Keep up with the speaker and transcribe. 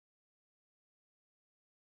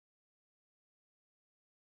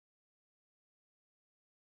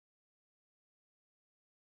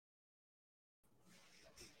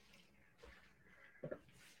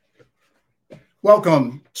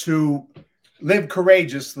Welcome to Live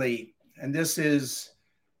Courageously. And this is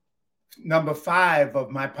number 5 of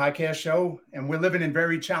my podcast show. And we're living in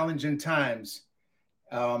very challenging times.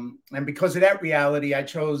 And because of that reality, I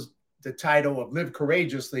chose the title of Live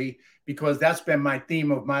Courageously because that's been my theme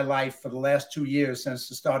of my life for the last 2 years since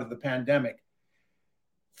the start of the pandemic.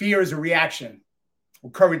 Fear is a reaction. Well,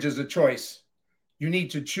 courage is a choice. You need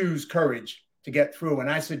to choose courage to get through. And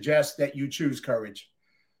I suggest that you choose courage.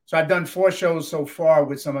 So I've done 4 shows so far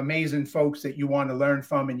with some amazing folks that you want to learn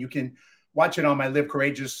from, and you can watch it on my Live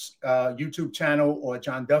Courageous YouTube channel or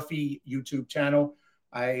John Duffy YouTube channel.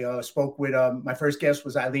 I spoke with my first guest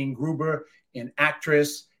was Eileen Gruber, an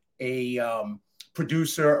actress, a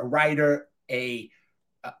producer, a writer, a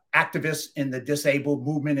activist in the disabled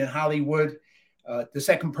movement in Hollywood. The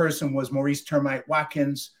second person was Maurice Termite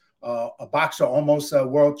Watkins, a boxer, almost a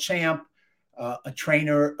world champ, a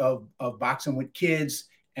trainer of boxing with kids.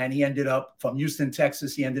 And he ended up from Houston,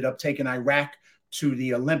 Texas. He ended up taking Iraq to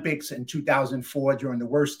the Olympics in 2004 during the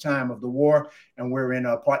worst time of the war. And we're in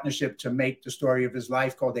a partnership to make the story of his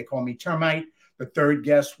life called They Call Me Termite. The third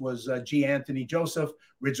guest was G. Anthony Joseph,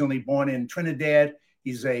 originally born in Trinidad.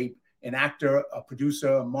 He's an actor, a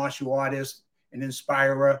producer, a martial artist, an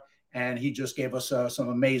inspirer. And he just gave us some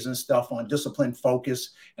amazing stuff on discipline,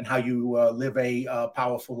 focus, and how you live a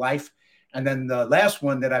powerful life. And then the last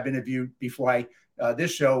one that I've interviewed before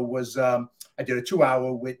this show was I did a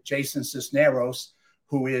 2-hour with Jason Cisneros,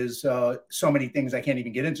 who is so many things. I can't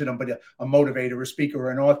even get into them, but a motivator, a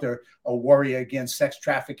speaker, an author, a warrior against sex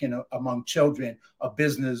trafficking among children, a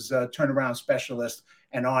business turnaround specialist,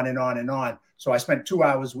 and on and on and on. So I spent 2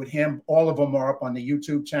 hours with him. All of them are up on the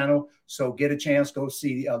YouTube channel. So get a chance, go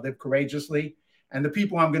see Live Courageously. And the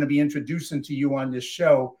people I'm going to be introducing to you on this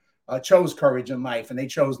show chose courage in life, and they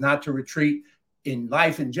chose not to retreat in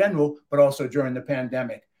life in general, but also during the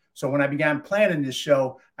pandemic. So when I began planning this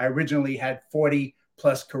show, I originally had 40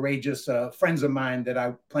 plus courageous friends of mine that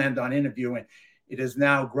I planned on interviewing. It has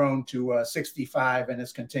now grown to 65 and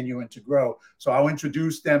is continuing to grow. So I'll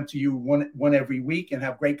introduce them to you one every week and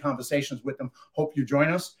have great conversations with them. Hope you join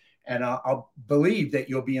us. And I'll believe that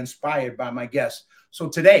you'll be inspired by my guests. So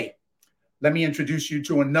today, let me introduce you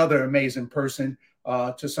to another amazing person,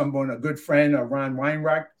 to someone, a good friend, RON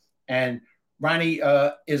WEINREICH. And Ronnie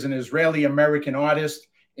is an Israeli-American artist,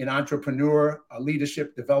 an entrepreneur, a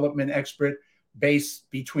leadership development expert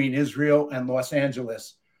based between Israel and Los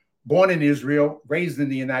Angeles. Born in Israel, raised in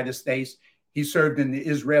the United States, he served in the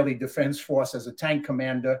Israeli Defense Force as a tank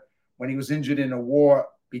commander when he was injured in a war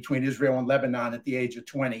between Israel and Lebanon at the age of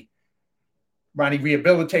 20. Ronnie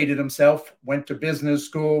rehabilitated himself, went to business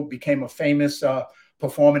school, became a famous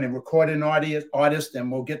performing and recording artist,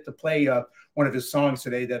 and we'll get to play one of his songs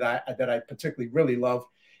today that I particularly really love.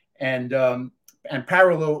 And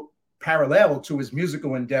parallel to his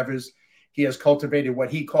musical endeavors, he has cultivated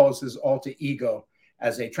what he calls his alter ego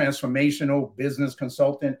as a transformational business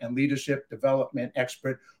consultant and leadership development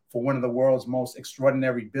expert for one of the world's most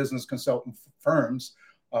extraordinary business consulting firms,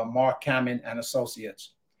 Mark Kamen and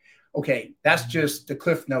Associates. Okay, that's just the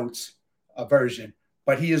Cliff Notes version.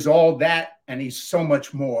 But he is all that, and he's so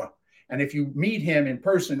much more. And if you meet him in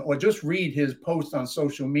person or just read his posts on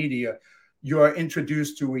social media, you're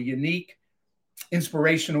introduced to a unique,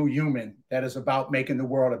 inspirational human that is about making the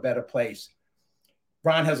world a better place.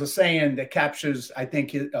 Ron has a saying that captures, I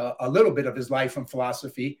think, a little bit of his life and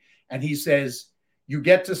philosophy. And he says, you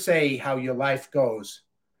get to say how your life goes.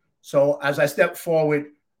 So as I step forward,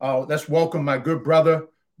 let's welcome my good brother,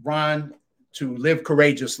 Ron, to Live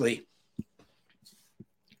Courageously.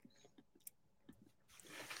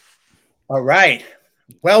 All right.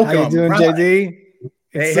 Welcome. How you doing, Ron. JD?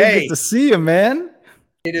 It's so good to see you, man.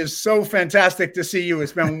 It is so fantastic to see you.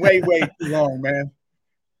 It's been way too long, man.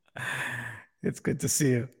 It's good to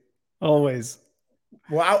see you. Always.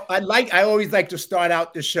 Well, I always like to start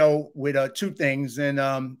out the show with 2 things. And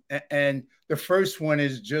the first one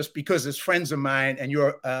is just because it's friends of mine and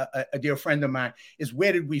you're a dear friend of mine, is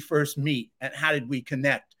where did we first meet and how did we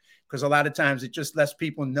connect? Because a lot of times it just lets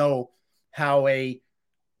people know how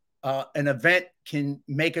an event can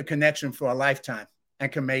make a connection for a lifetime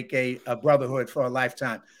and can make a brotherhood for a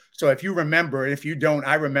lifetime. So if you remember, if you don't,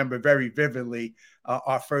 I remember very vividly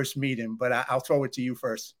our first meeting, but I'll throw it to you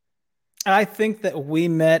first. I think that we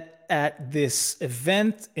met at this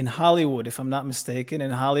event in Hollywood, if I'm not mistaken,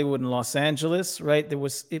 in Hollywood in Los Angeles, right?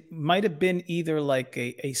 It might have been either like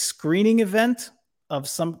a screening event of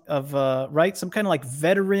some kind of like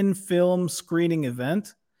veteran film screening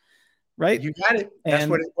event. Right? You got it. That's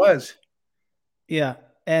what it was. Yeah.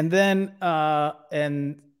 And then,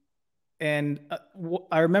 and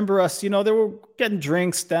I remember us, they were getting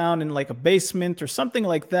drinks down in like a basement or something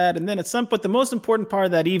like that. And then at some point, the most important part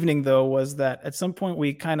of that evening, though, was that at some point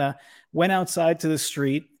we kind of went outside to the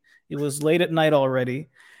street. It was late at night already.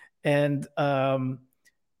 And,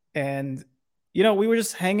 we were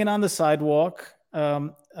just hanging on the sidewalk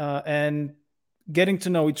and getting to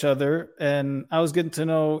know each other. And I was getting to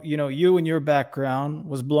know, you and your background,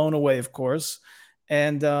 was blown away, of course.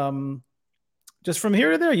 And, just from here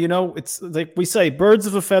to there, it's like we say, birds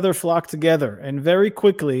of a feather flock together. And very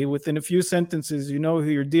quickly, within a few sentences, you know who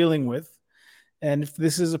you're dealing with. And if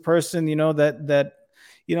this is a person, that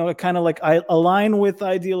kind of like I align with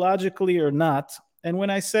ideologically or not. And when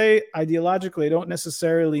I say ideologically, I don't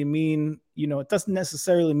necessarily mean, it doesn't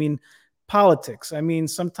necessarily mean politics. I mean,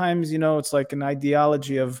 sometimes, it's like an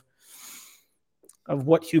ideology of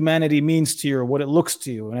what humanity means to you or what it looks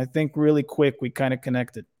to you. And I think really quick, we kind of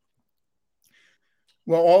connected.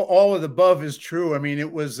 Well, all of the above is true. I mean,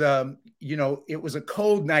 it was, it was a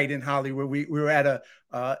cold night in Hollywood. We were at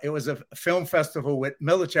it was a film festival with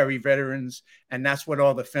military veterans, and that's what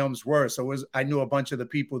all the films were. So I knew a bunch of the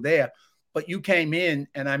people there. But you came in,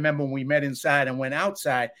 and I remember when we met inside and went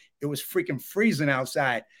outside, it was freaking freezing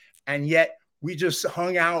outside. And yet we just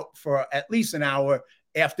hung out for at least an hour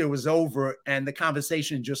after it was over, and the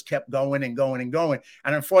conversation just kept going and going and going.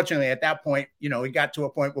 And unfortunately, at that point, it got to a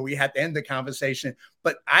point where we had to end the conversation,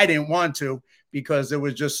 but I didn't want to, because there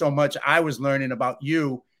was just so much I was learning about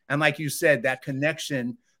you. And like you said, that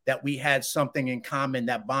connection, that we had something in common,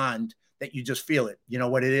 that bond, that you just feel it,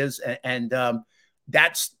 what it is. And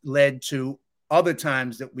that's led to other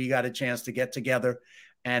times that we got a chance to get together.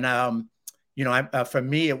 And, for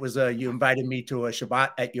me, it was, you invited me to a Shabbat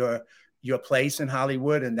at your place in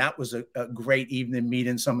Hollywood. And that was a great evening,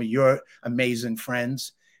 meeting some of your amazing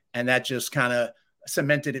friends. And that just kind of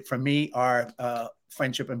cemented it for me, our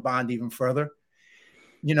friendship and bond even further,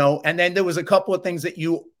 and then there was a couple of things that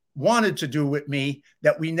you wanted to do with me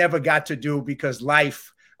that we never got to do because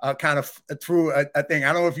life kind of threw a thing.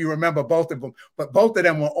 I don't know if you remember both of them, but both of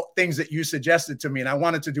them were things that you suggested to me, and I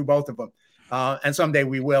wanted to do both of them. And someday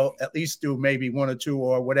we will at least do maybe one or two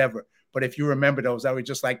or whatever. But if you remember those, I would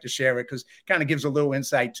just like to share it, because it kind of gives a little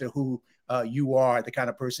insight to who you are, the kind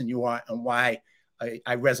of person you are, and why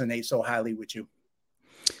I resonate so highly with you.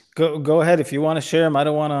 Go ahead if you want to share them. I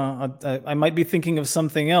don't want to. I might be thinking of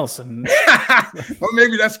something else. And well,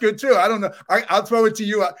 maybe that's good too. I don't know. I'll throw it to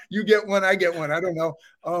you. You get one, I get one. I don't know.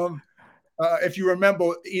 If you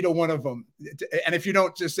remember either one of them, and if you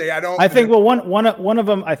don't, just say I don't. I think one of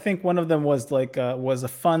them. I think one of them was like was a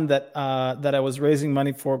fund that I was raising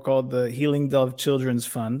money for, called the Healing Dove Children's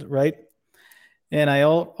Fund, right? And I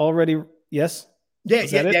already yes. Yeah.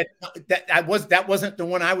 That wasn't the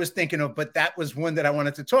one I was thinking of, but that was one that I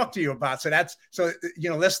wanted to talk to you about. So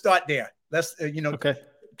let's start there. Let's okay,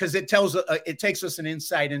 because it takes us an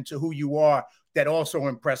insight into who you are. That also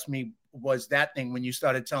impressed me was that thing when you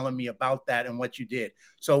started telling me about that and what you did.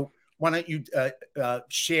 So why don't you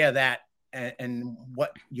share that and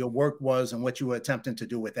what your work was and what you were attempting to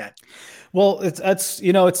do with that? Well, it's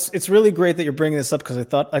really great that you're bringing this up, because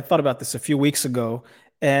I thought about this a few weeks ago.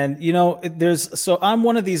 And, so I'm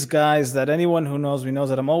one of these guys that anyone who knows me knows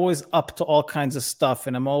that I'm always up to all kinds of stuff.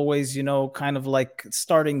 And I'm always, kind of like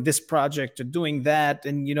starting this project or doing that.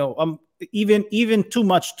 And, I'm even too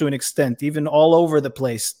much to an extent, even all over the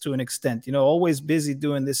place to an extent, always busy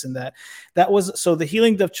doing this and that. So the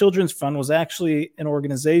Healing Dove Children's Fund was actually an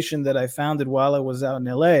organization that I founded while I was out in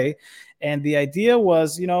LA. And the idea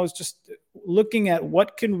was, was just looking at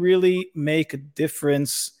what can really make a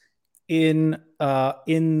difference in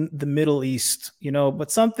the Middle East,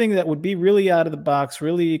 but something that would be really out of the box,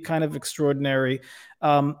 really kind of extraordinary.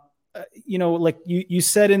 Like you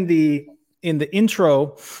said in the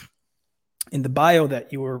intro, in the bio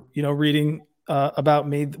that you were, reading about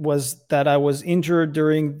me, was that I was injured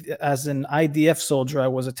as an IDF soldier. I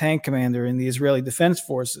was a tank commander in the Israeli Defense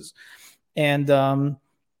Forces. And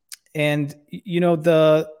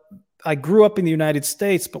I grew up in the United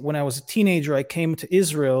States, but when I was a teenager, I came to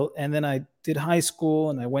Israel, and then I did high school,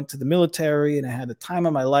 and I went to the military, and I had the time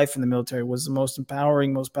of my life in the military. It was the most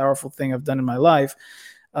empowering, most powerful thing I've done in my life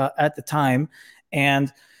at the time.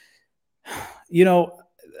 And,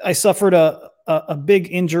 I suffered a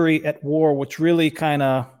big injury at war, which really kind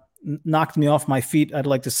of knocked me off my feet. I'd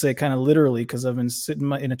like to say kind of literally, because I've been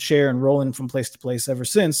sitting in a chair and rolling from place to place ever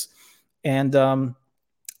since. And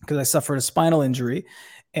because I suffered a spinal injury.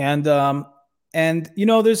 And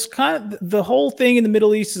there's kind of the whole thing in the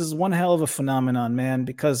Middle East is one hell of a phenomenon, man,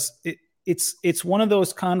 because it's one of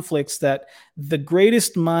those conflicts that the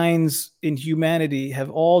greatest minds in humanity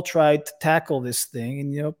have all tried to tackle this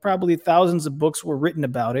thing. And, probably thousands of books were written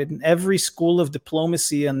about it. And every school of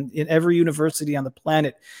diplomacy and in every university on the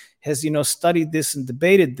planet has, studied this and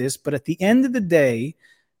debated this. But at the end of the day,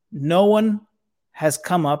 no one has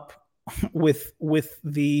come up with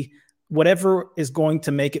the whatever is going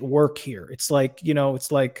to make it work here. It's like,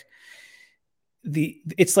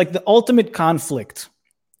 the ultimate conflict.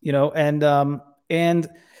 And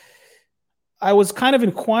I was kind of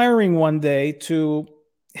inquiring one day to,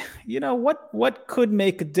 what could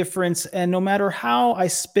make a difference? And no matter how I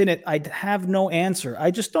spin it, I have no answer. I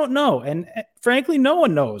just don't know. And frankly, no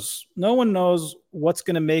one knows. No one knows what's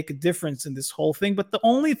going to make a difference in this whole thing. But the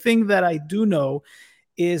only thing that I do know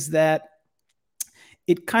is that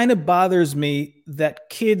it kind of bothers me that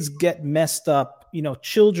kids get messed up,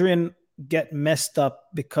 children get messed up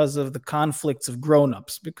because of the conflicts of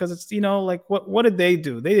grown-ups, because it's, like, what did they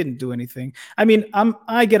do? They didn't do anything. I mean,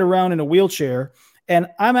 I get around in a wheelchair, and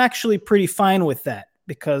I'm actually pretty fine with that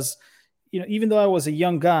because, even though I was a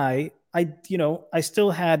young guy, I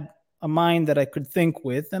still had a mind that I could think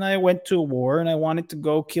with, and I went to a war and I wanted to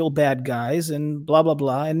go kill bad guys and blah, blah,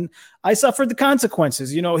 blah. And I suffered the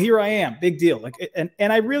consequences, here I am, big deal. Like,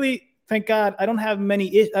 and I really, thank God, I don't have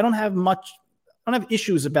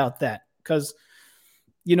issues about that. Because,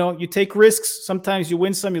 you take risks. Sometimes you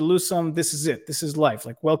win some, you lose some. This is it. This is life.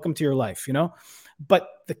 Like, welcome to your life, But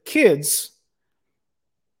the kids,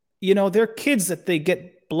 they're kids that they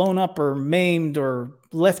get blown up or maimed or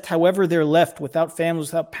left however they're left, without families,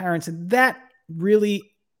 without parents. And that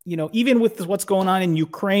really, even with what's going on in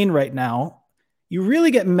Ukraine right now, you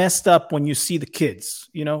really get messed up when you see the kids.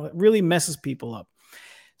 It really messes people up.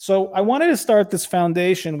 So I wanted to start this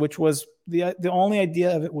foundation, which was the only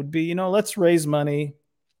idea of it would be, let's raise money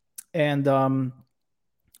and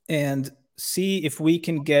see if we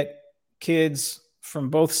can get kids from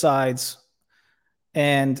both sides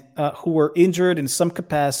and who were injured in some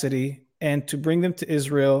capacity, and to bring them to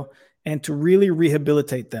Israel and to really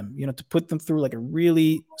rehabilitate them, to put them through like a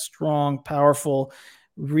really strong, powerful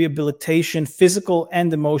rehabilitation, physical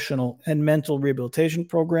and emotional and mental rehabilitation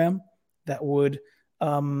program that would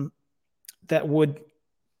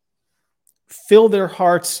fill their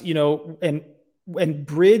hearts, and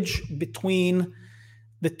bridge between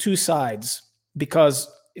the two sides. Because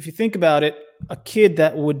if you think about it, a kid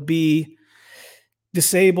that would be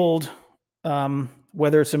disabled,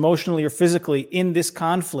 whether it's emotionally or physically, in this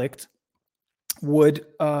conflict, would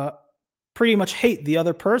pretty much hate the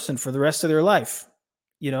other person for the rest of their life.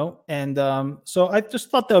 And so I just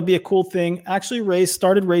thought that would be a cool thing. Actually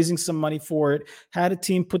started raising some money for it, had a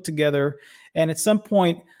team put together. And at some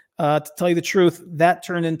point, to tell you the truth, that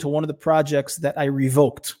turned into one of the projects that I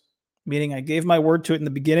revoked, meaning I gave my word to it in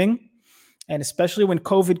the beginning. And especially when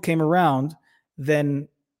COVID came around, then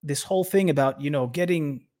this whole thing about,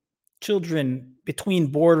 getting children between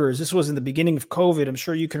borders, this was in the beginning of COVID. I'm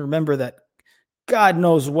sure you can remember that. God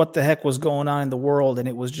knows what the heck was going on in the world. And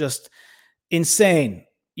it was just insane.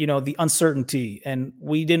 The uncertainty, and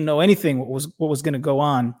we didn't know anything what was going to go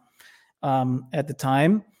on at the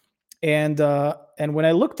time. And when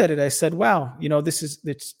I looked at it, I said, wow,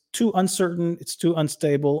 it's too uncertain. It's too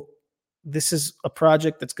unstable. This is a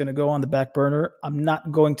project that's going to go on the back burner. I'm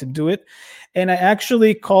not going to do it. And I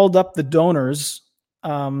actually called up the donors,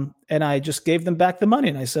 and I just gave them back the money.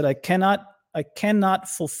 And I said, I cannot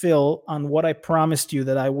fulfill on what I promised you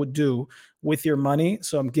that I would do with your money.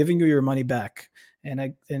 So I'm giving you your money back,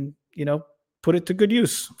 and put it to good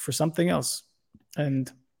use for something else.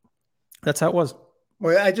 And that's how it was.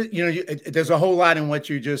 Well, I just, there's a whole lot in what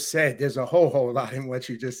you just said. There's a whole lot in what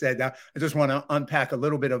you just said. Now, I just want to unpack a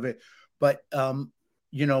little bit of it. But,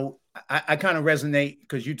 I kind of resonate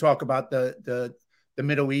because you talk about the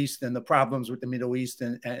Middle East and the problems with the Middle East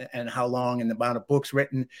and how long and the amount of books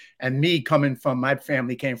written. And me my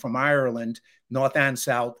family came from Ireland, North and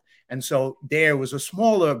South. And so there was a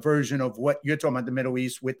smaller version of what you're talking about, the Middle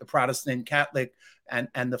East, with the Protestant Catholic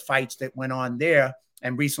and the fights that went on there.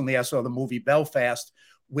 And recently I saw the movie Belfast,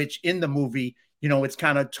 which in the movie, it's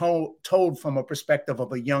kind of told from a perspective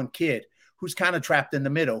of a young kid who's kind of trapped in the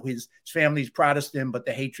middle. His family's Protestant, but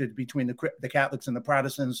the hatred between the Catholics and the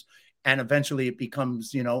Protestants, and eventually it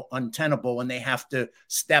becomes, untenable, and they have to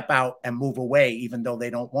step out and move away, even though they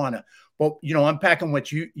don't want to. But, unpacking what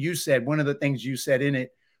you said, one of the things you said in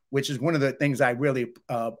it, which is one of the things I really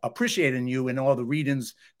appreciate in you and all the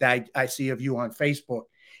readings that I see of you on Facebook,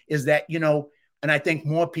 is that, and I think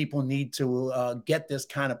more people need to get this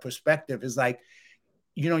kind of perspective, is like,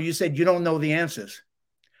 you said you don't know the answers.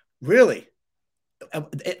 Really?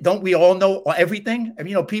 don't we all know everything? I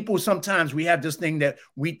mean, people, sometimes we have this thing that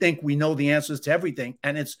we think we know the answers to everything.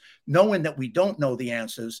 And it's knowing that we don't know the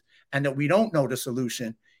answers and that we don't know the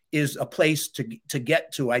solution is a place to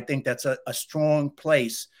get to. I think that's a strong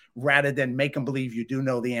place, rather than make them believe you do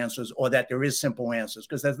know the answers or that there is simple answers,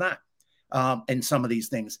 because there's not. In some of these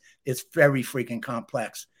things, it's very freaking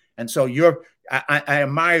complex. And so I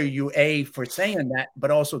admire you, for saying that,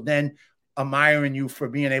 but also then admiring you for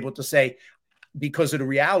being able to say, because of the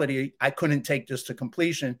reality, I couldn't take this to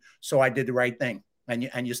completion, so I did the right thing.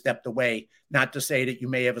 And you stepped away. Not to say that you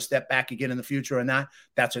may ever step back again in the future or not.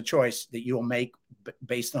 That's a choice that you'll make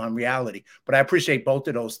based on reality. But I appreciate both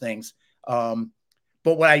of those things. But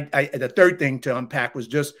what the third thing to unpack was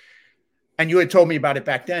just, and you had told me about it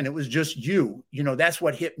back then, it was just you. That's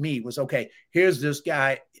what hit me was, okay, here's this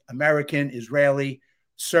guy, American, Israeli,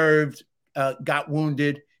 served, got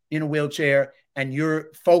wounded, in a wheelchair, and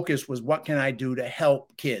your focus was, what can I do to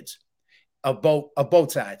help kids of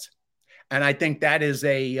both sides? And I think that is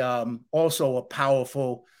also a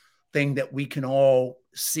powerful thing that we can all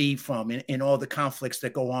see from in all the conflicts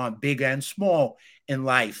that go on, big and small, in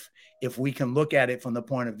life. If we can look at it from the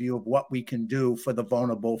point of view of what we can do for the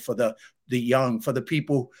vulnerable, for the young, for the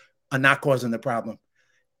people who are not causing the problem,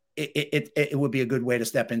 it would be a good way to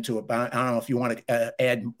step into it. But I don't know if you want to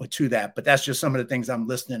add to that, but that's just some of the things I'm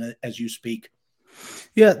listening as you speak.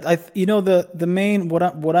 Yeah, the main,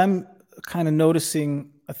 what I'm kind of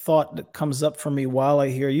noticing, a thought that comes up for me while I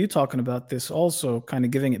hear you talking about this, also kind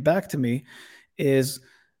of giving it back to me, is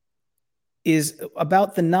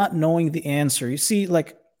about the not knowing the answer. You see,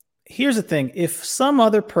 like, here's the thing. If some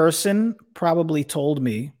other person probably told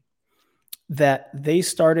me that they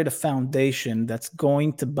started a foundation that's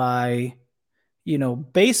going to buy,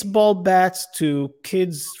 baseball bats to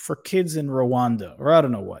for kids in Rwanda, or I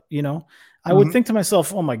don't know what, I would think to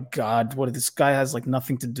myself, oh my God, what, this guy has like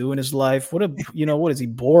nothing to do in his life. What is he,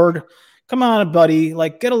 bored? Come on, buddy.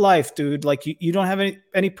 Like, get a life, dude. Like, you don't have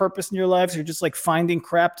any purpose in your life. So you're just like finding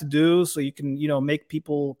crap to do so you can, make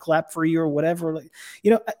people clap for you or whatever. Like,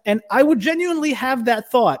 and I would genuinely have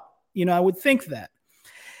that thought, I would think that.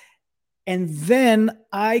 And then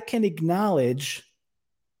I can acknowledge,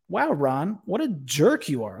 wow, Ron, what a jerk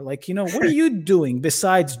you are. Like, what are you doing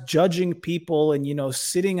besides judging people and,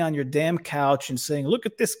 sitting on your damn couch and saying, look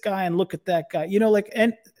at this guy and look at that guy,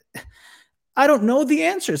 and I don't know the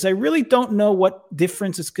answers. I really don't know what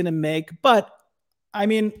difference it's going to make. But I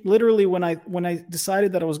mean, literally when I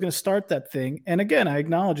decided that I was going to start that thing, and again, I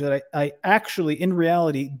acknowledge that I actually, in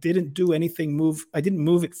reality, didn't do anything I didn't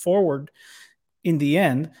move it forward in the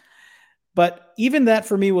end. But even that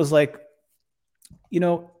for me was like,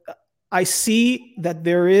 I see that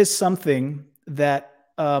there is something that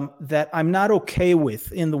I'm not okay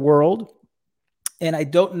with in the world, and I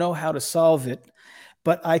don't know how to solve it,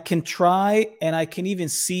 but I can try, and I can even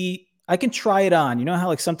see, I can try it on. You know how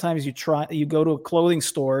like sometimes you go to a clothing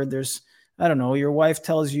store, there's, I don't know, your wife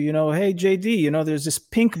tells you, hey, JD, there's this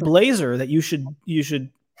pink blazer that you should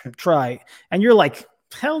try. And you're like,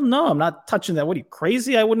 hell no, I'm not touching that. What are you,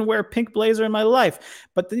 crazy? I wouldn't wear a pink blazer in my life.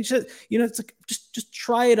 But then it's like, just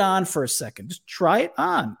try it on for a second. Just try it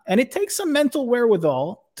on. And it takes some mental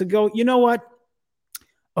wherewithal to go, you know what?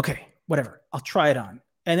 Okay, whatever. I'll try it on.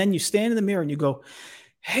 And then you stand in the mirror and you go,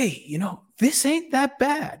 hey, this ain't that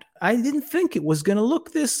bad. I didn't think it was going to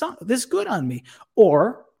look this good on me.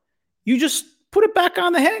 Or you just put it back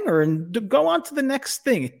on the hanger and go on to the next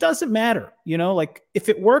thing. It doesn't matter. Like, if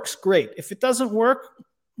it works, great. If it doesn't work,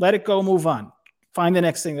 let it go, move on. Find the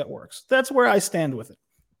next thing that works. That's where I stand with it.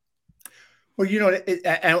 Well,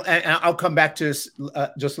 I'll come back to this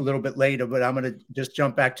just a little bit later, but I'm going to just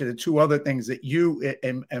jump back to the two other things that you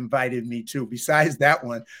invited me to besides that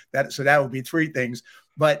one. So that would be three things.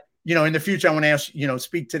 But, in the future, I want to ask,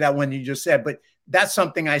 speak to that one you just said, but that's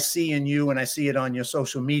something I see in you, and I see it on your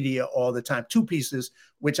social media all the time. Two pieces,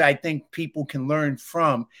 which I think people can learn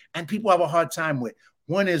from, and people have a hard time with.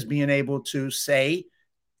 One is being able to say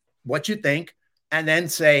what you think, and then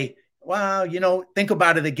say, well, think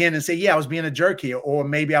about it again and say, yeah, I was being a jerk here, or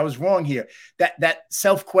maybe I was wrong here. That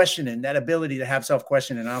self-questioning, that ability to have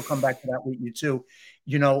self-questioning, and I'll come back to that with you too,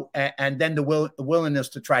 and then the willingness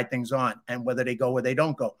to try things on, and whether they go or they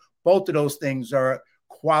don't go. Both of those things are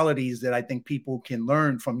qualities that I think people can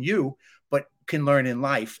learn from you, but can learn in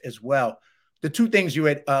life as well. The two things you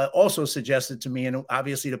had also suggested to me, and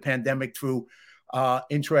obviously the pandemic threw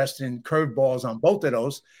interest in curveballs on both of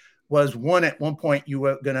those, was one, at one point you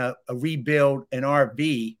were going to rebuild an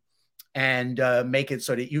RV and make it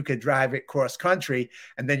so that you could drive it cross country.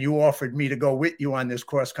 And then you offered me to go with you on this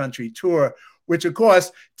cross country tour, which of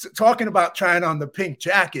course, talking about trying on the pink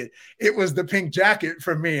jacket, it was the pink jacket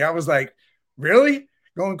for me. I was like, really?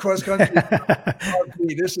 Going cross country?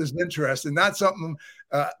 This is interesting. Not something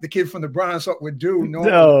the kid from the Bronx would do.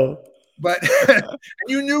 No. But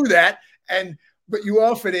you knew that. But you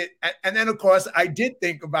offered it. And then, of course, I did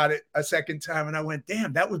think about it a second time. And I went,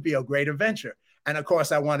 damn, that would be a great adventure. And, of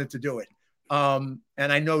course, I wanted to do it. And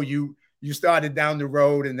I know you started down the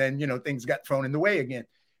road and then, things got thrown in the way again.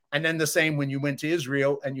 And then the same when you went to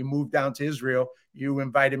Israel and you moved down to Israel, you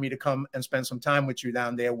invited me to come and spend some time with you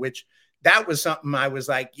down there, which that was something I was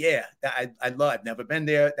like, yeah, I'd love. I've never been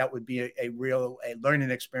there. That would be a real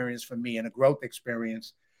learning experience for me and a growth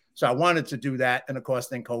experience. So I wanted to do that. And of course,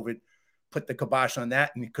 then COVID put the kibosh on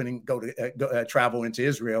that and you couldn't go to travel into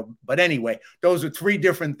Israel. But anyway, those are three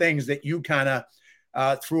different things that you kind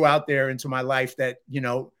of threw out there into my life that,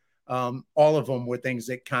 all of them were things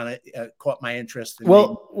that kind of caught my interest.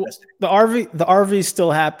 Well, the RV is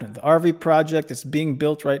still happening. The RV project is being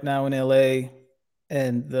built right now in LA.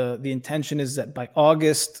 And the intention is that by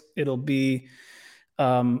August, it'll be,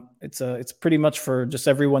 it's pretty much for just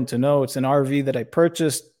everyone to know. It's an RV that I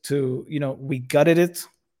purchased we gutted it,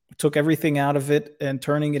 took everything out of it and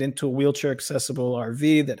turning it into a wheelchair accessible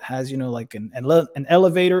RV that has, like an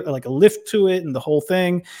elevator, like a lift to it and the whole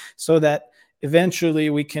thing, so that eventually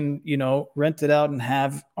we can, rent it out and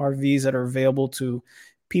have RVs that are available to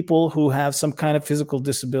people who have some kind of physical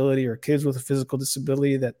disability or kids with a physical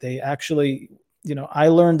disability that they actually, I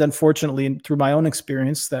learned, unfortunately, through my own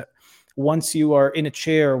experience, that once you are in a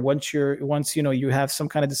chair, once you have some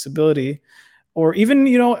kind of disability, or even,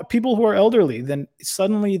 people who are elderly, then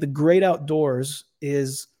suddenly the great outdoors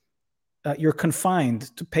is, you're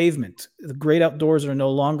confined to pavement. The great outdoors are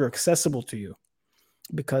no longer accessible to you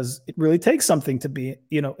because it really takes something to be,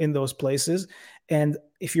 in those places. And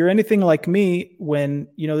if you're anything like me, when,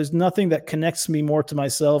 there's nothing that connects me more to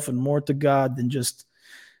myself and more to God than just,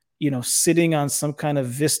 sitting on some kind of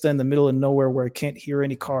vista in the middle of nowhere where I can't hear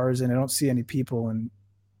any cars and I don't see any people. And,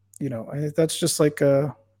 that's just like,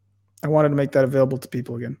 I wanted to make that available to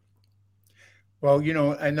people again. Well,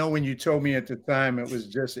 I know when you told me at the time,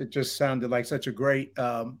 it just sounded like such a great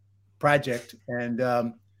project. And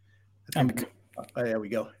there we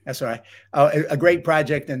go. That's all right. A great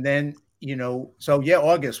project. And then, so yeah,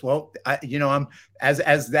 August. Well, I'm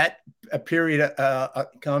as that period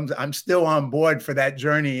comes, I'm still on board for that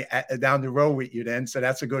journey down the road with you then. So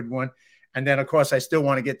that's a good one. And then, of course, I still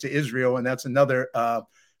want to get to Israel. And that's another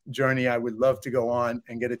journey I would love to go on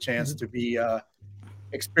and get a chance to be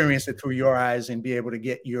experience it through your eyes and be able to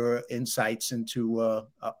get your insights into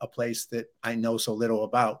a place that I know so little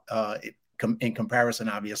about in comparison,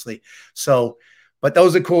 obviously. So, but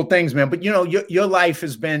those are cool things, man. But, your life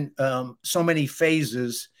has been so many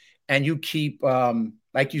phases, and you keep,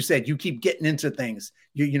 like you said, you keep getting into things.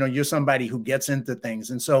 You're somebody who gets into things.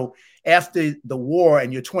 And so after the war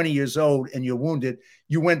and you're 20 years old and you're wounded,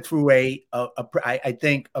 you went through I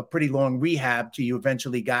think a pretty long rehab till you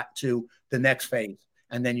eventually got to the next phase.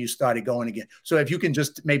 And then you started going again. So if you can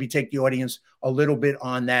just maybe take the audience a little bit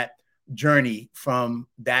on that journey from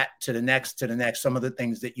that to the next, some of the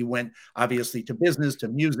things that you went, obviously, to business, to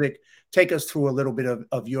music. Take us through a little bit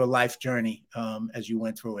of your life journey as you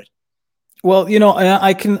went through it. Well,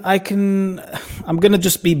 I'm going to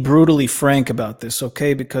just be brutally frank about this,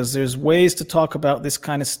 okay? Because there's ways to talk about this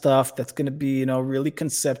kind of stuff that's going to be, really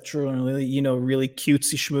conceptual and really, really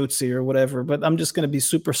cutesy schmootsy or whatever. But I'm just going to be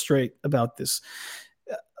super straight about this.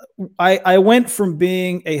 I went from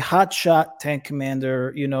being a hotshot tank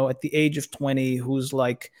commander, at the age of 20, who's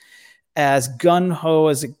like as gung-ho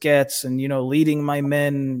as it gets and, leading my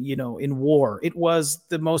men, in war. It was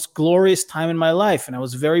the most glorious time in my life, and I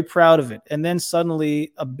was very proud of it. And then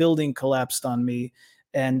suddenly a building collapsed on me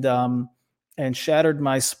and shattered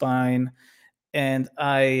my spine. And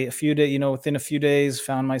within a few days,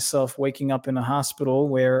 found myself waking up in a hospital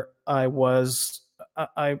where I was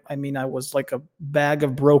I was like a bag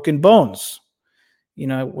of broken bones.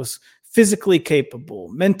 I was physically capable,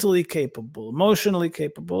 mentally capable, emotionally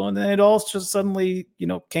capable. And then it all just suddenly,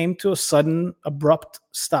 came to a sudden, abrupt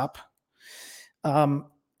stop. And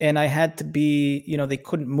I had to be, they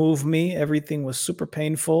couldn't move me. Everything was super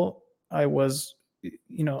painful. I was,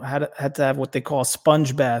 had to have what they call a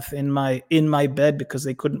sponge bath in my bed because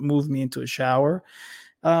they couldn't move me into a shower.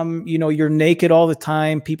 You're naked all the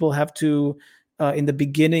time. People have to, in the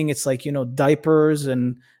beginning, it's like, diapers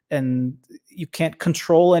and you can't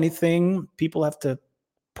control anything. People have to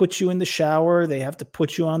put you in the shower. They have to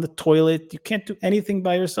put you on the toilet. You can't do anything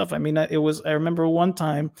by yourself. I remember one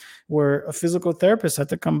time where a physical therapist had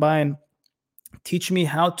to come by and teach me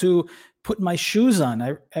how to put my shoes on,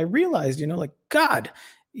 I realized, like, God,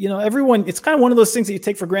 everyone, it's kind of one of those things that you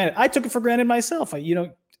take for granted. I took it for granted myself.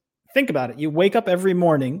 Think about it. You wake up every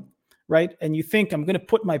morning, right? And you think, I'm going to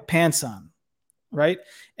put my pants on, right?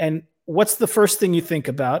 And what's the first thing you think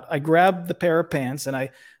about? I grab the pair of pants and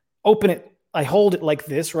I open it. I hold it like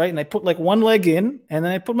this, right? And I put like one leg in, and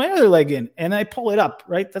then I put my other leg in, and I pull it up,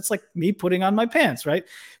 right? That's like me putting on my pants, right?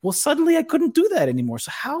 Well, suddenly I couldn't do that anymore.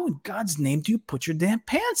 So how in God's name do you put your damn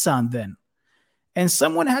pants on then? And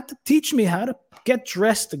someone had to teach me how to get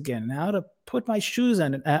dressed again, how to put my shoes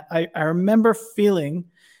on. And I remember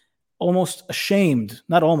feeling almost ashamed.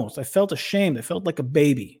 Not almost. I felt ashamed. I felt like a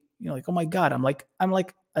baby. Like, oh my God, I'm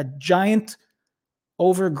like a giant,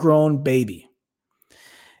 overgrown baby.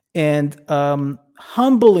 And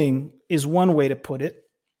humbling is one way to put it,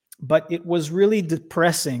 but it was really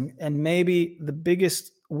depressing. And maybe the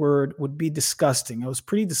biggest word would be disgusting. I was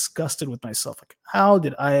pretty disgusted with myself. Like, how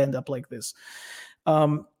did I end up like this?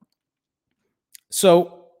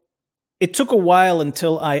 So it took a while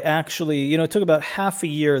until I actually, it took about half a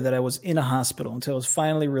year that I was in a hospital until I was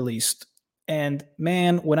finally released. And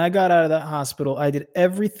man, when I got out of that hospital, I did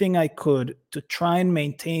everything I could to try and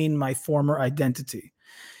maintain my former identity.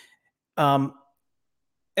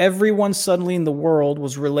 Everyone suddenly in the world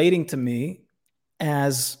was relating to me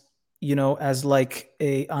as, as like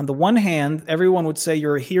on the one hand, everyone would say,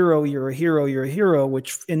 you're a hero, you're a hero, you're a hero,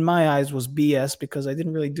 which in my eyes was BS, because I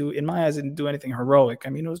didn't do anything heroic.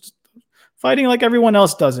 I mean, it was just fighting like everyone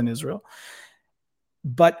else does in Israel.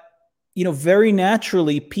 But, very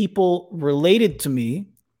naturally, people related to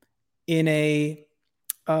me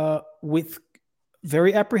with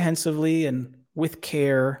very apprehensively and with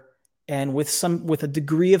care, and with a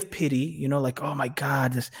degree of pity, like, oh my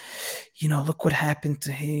God, this, look what happened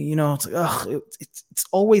to him. It's like, oh, it's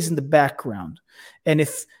always in the background. And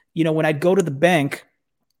if, when I'd go to the bank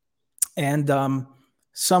and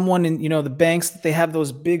someone in, the banks, they have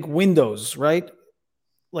those big windows, right?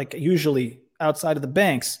 Like usually outside of the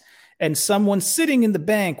banks, and someone sitting in the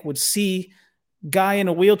bank would see guy in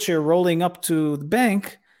a wheelchair rolling up to the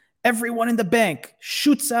bank, everyone in the bank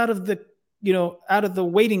shoots out of the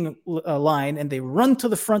waiting line, and they run to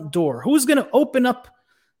the front door. Who's going to open up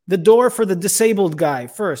the door for the disabled guy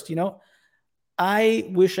first? I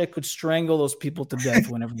wish I could strangle those people to death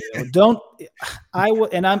whenever they don't.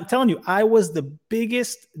 And I'm telling you, I was the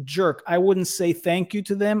biggest jerk. I wouldn't say thank you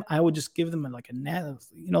to them. I would just give them like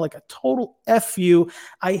a total F you.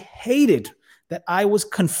 I hated that I was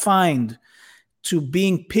confined to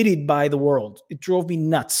being pitied by the world. It drove me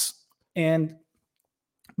nuts. And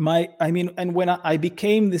when I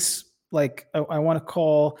became this, like, I want to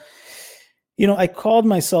call, I called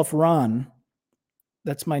myself Ron.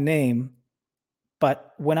 That's my name.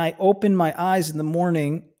 But when I opened my eyes in the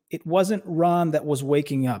morning, it wasn't Ron that was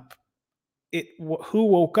waking up. Who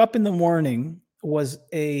woke up in the morning was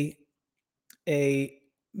a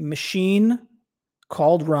machine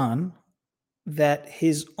called Ron, that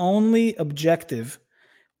his only objective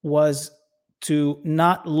was to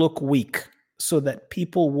not look weak, so that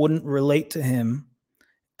people wouldn't relate to him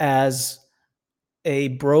as a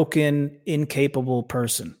broken, incapable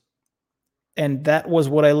person. And that was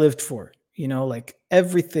what I lived for, like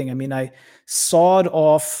everything. I mean, I sawed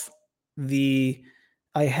off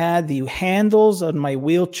I had the handles on my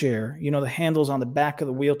wheelchair, the handles on the back of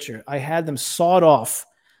the wheelchair. I had them sawed off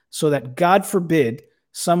so that, God forbid,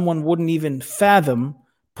 someone wouldn't even fathom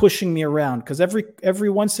pushing me around. Because every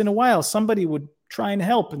once in a while, somebody would try and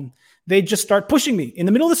help, and they just start pushing me in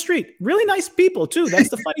the middle of the street. Really nice people too. That's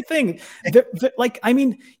the funny thing. They're like, I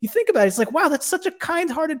mean, you think about it, it's like, wow, that's such a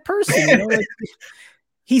kind-hearted person. Like,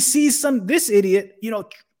 he sees this idiot,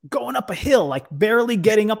 going up a hill, like barely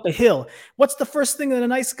getting up a hill. What's the first thing that a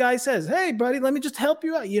nice guy says? Hey, buddy, let me just help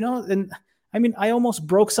you out. And I mean, I almost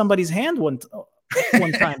broke somebody's hand one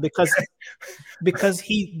time because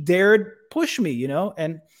he dared push me,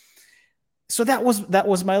 and so that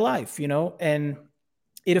was my life, and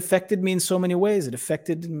it affected me in so many ways. It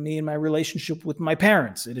affected me in my relationship with my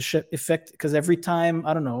parents. It affected, because every time,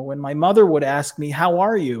 I don't know, when my mother would ask me, how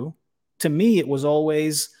are you? To me, it was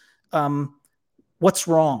always, what's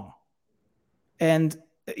wrong? And,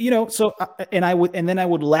 so, and then I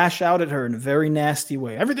would lash out at her in a very nasty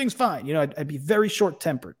way. Everything's fine. I'd be very short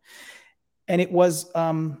tempered. And it was,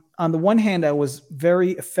 on the one hand, I was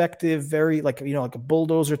very effective, very like a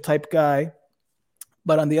bulldozer type guy.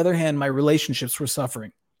 But on the other hand, my relationships were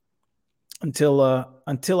suffering until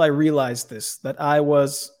I realized that I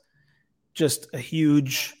was just a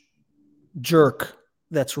huge jerk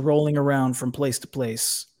that's rolling around from place to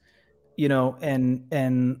place,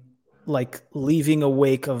 and like leaving a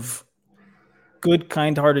wake of good,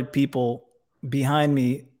 kind-hearted people behind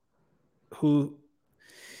me who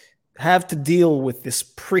have to deal with this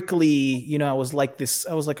prickly, I was like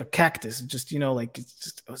a cactus, just, it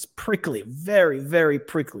was prickly, very, very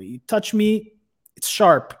prickly. You touch me, it's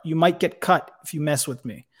sharp. You might get cut if you mess with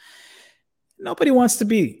me. Nobody wants to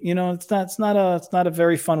be, it's not a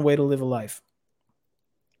very fun way to live a life.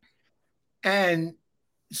 And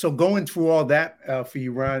so going through all that for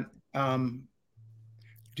you, Ron,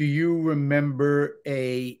 do you remember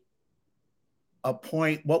a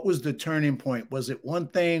point? What was the turning point? Was it one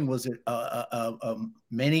thing? Was it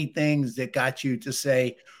many things that got you to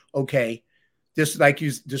say, okay, just like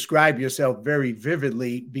you describe yourself very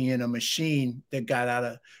vividly, being a machine that got out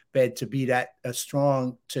of bed to be that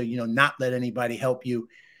strong to, not let anybody help you.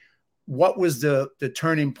 What was the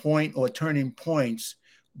turning point or turning points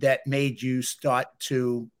that made you start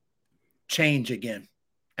to change again,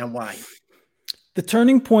 and why? The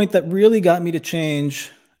turning point that really got me to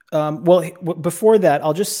change, before that,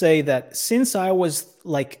 I'll just say that since I was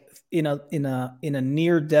like in a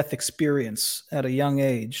near-death experience at a young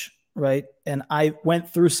age, right, and I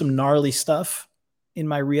went through some gnarly stuff in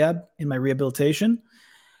my rehabilitation,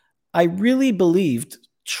 I really believed,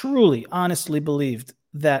 truly, honestly believed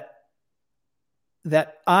that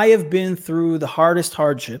I have been through the hardest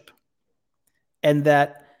hardship, and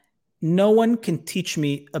that no one can teach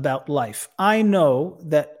me about life. I know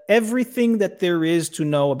that everything that there is to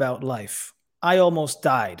know about life. I almost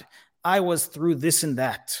died. I was through this and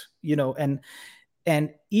that,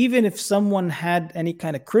 and even if someone had any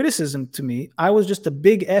kind of criticism to me, I was just a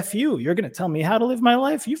big F you. You're going to tell me how to live my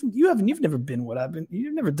life? You've never been what I've been.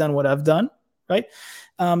 You've never done what I've done, right?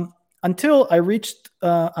 Until I reached,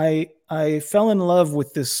 I fell in love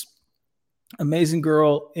with this amazing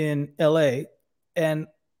girl in LA, and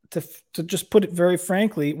to just put it very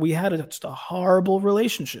frankly, we had just a horrible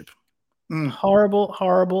relationship. Horrible,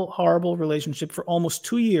 horrible, horrible relationship for almost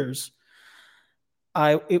 2 years.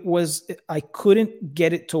 I couldn't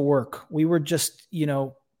get it to work. We were just,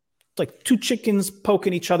 like two chickens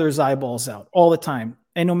poking each other's eyeballs out all the time.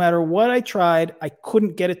 And no matter what I tried, I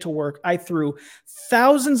couldn't get it to work. I threw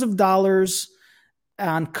thousands of dollars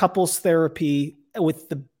on couples therapy with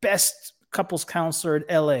the best couples counselor at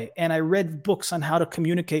LA. And I read books on how to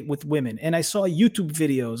communicate with women. And I saw YouTube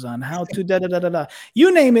videos on how to da-da-da-da-da.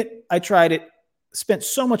 You name it, I tried it. Spent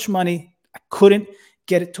so much money, I couldn't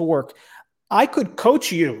get it to work. I could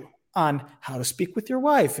coach you on how to speak with your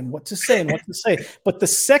wife and what to say and what to say. But the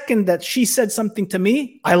second that she said something to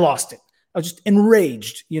me, I lost it. I was just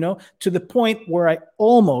enraged, to the point where I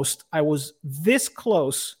was this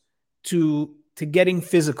close to getting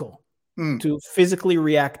physical, to physically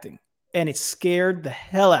reacting. And it scared the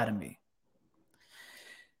hell out of me.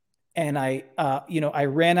 And I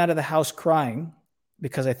ran out of the house crying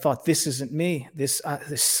because I thought, this isn't me. This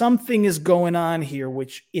something is going on here,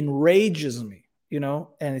 which enrages me,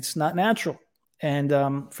 and it's not natural.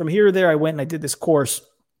 And from here to there, I went and I did this course.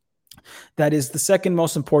 That is the second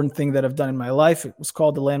most important thing that I've done in my life. It was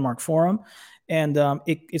called the Landmark Forum. And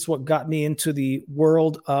it's what got me into the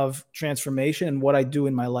world of transformation and what I do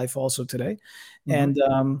in my life also today.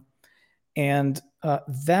 Mm-hmm. And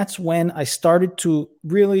that's when I started to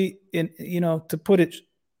really, to put it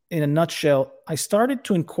in a nutshell, I started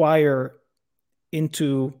to inquire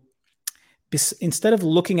into, instead of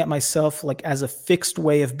looking at myself like as a fixed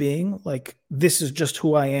way of being, like this is just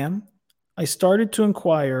who I am, I started to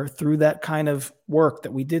inquire through that kind of work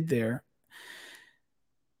that we did there.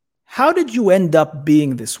 How did you end up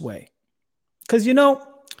being this way? Because,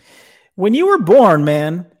 when you were born,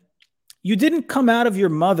 man, you didn't come out of your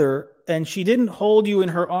mother and she didn't hold you in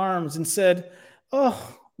her arms and said,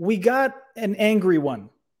 "Oh, we got an angry one."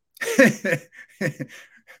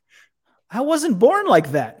 I wasn't born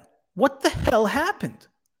like that. What the hell happened?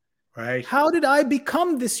 Right. How did I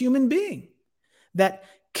become this human being that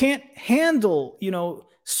can't handle,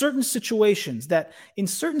 certain situations, that in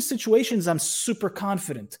certain situations I'm super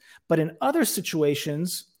confident, but in other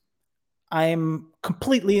situations I'm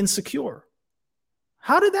completely insecure?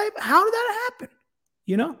 How did that happen?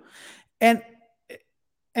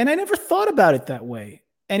 And I never thought about it that way.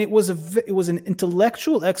 And it was an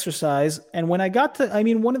intellectual exercise. And when I got to,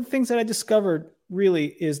 one of the things that I discovered really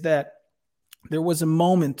is that there was a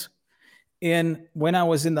moment when I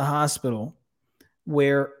was in the hospital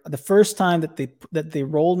where the first time that they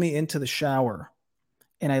rolled me into the shower,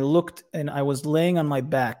 and I looked and I was laying on my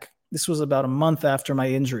back. This was about a month after my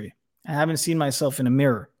injury. I haven't seen myself in a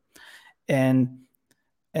mirror. And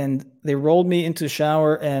they rolled me into the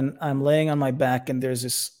shower and I'm laying on my back, and there's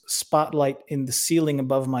this spotlight in the ceiling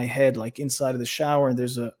above my head, like inside of the shower. And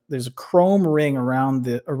there's a chrome ring around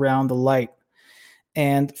the light.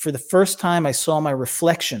 And for the first time, I saw my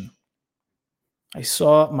reflection. I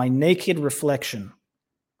saw my naked reflection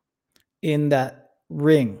in that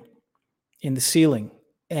ring in the ceiling.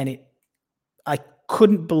 And I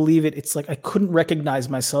couldn't believe it. It's like I couldn't recognize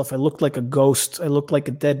myself. I looked like a ghost. I looked like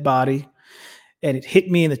a dead body. And it hit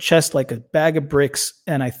me in the chest like a bag of bricks.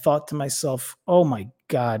 And I thought to myself, oh my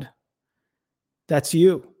God, that's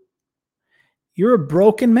you. You're a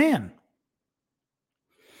broken man.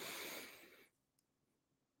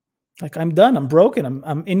 Like, I'm done. I'm broken.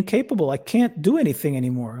 I'm incapable. I can't do anything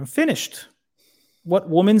anymore. I'm finished. What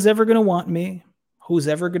woman's ever going to want me? Who's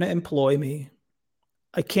ever going to employ me?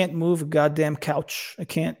 I can't move a goddamn couch. I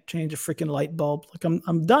can't change a freaking light bulb. Like,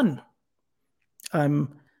 I'm done.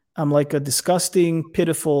 I'm like a disgusting,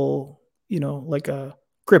 pitiful, like a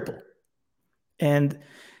cripple. And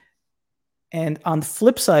on the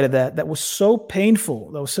flip side of that, that was so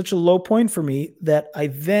painful. That was such a low point for me that I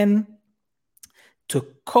then, to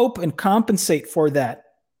cope and compensate for that,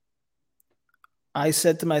 I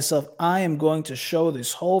said to myself, I am going to show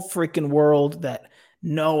this whole freaking world that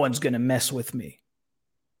no one's going to mess with me.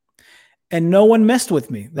 And no one messed with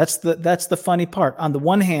me. That's the funny part. On the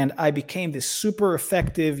one hand, I became this super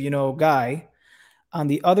effective, guy. On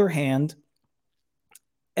the other hand,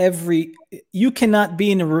 you cannot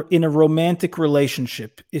be in a romantic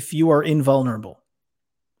relationship if you are invulnerable.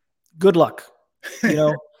 Good luck.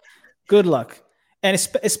 Good luck. And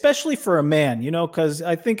especially for a man, because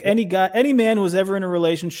I think any man who's ever in a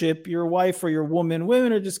relationship, your wife or your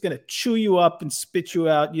women are just going to chew you up and spit you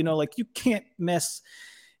out. Like, you can't mess.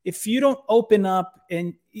 If you don't open up,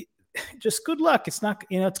 and just good luck. It's not,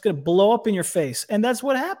 it's going to blow up in your face. And that's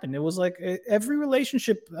what happened. It was like every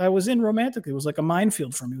relationship I was in romantically was like a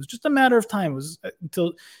minefield for me. It was just a matter of time. It was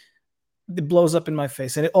until it blows up in my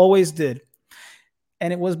face. And it always did.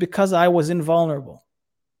 And it was because I was invulnerable.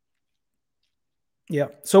 Yeah.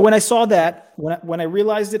 So when I saw that, when I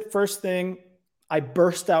realized it, first thing, I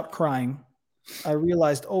burst out crying. I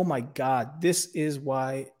realized, oh my God, this is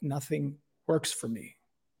why nothing works for me.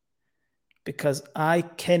 Because I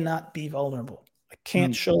cannot be vulnerable. I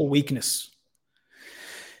can't show weakness.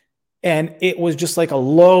 And it was just like a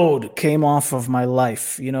load came off of my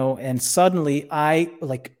life, and suddenly I,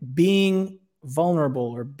 like, being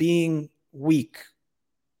vulnerable or being weak,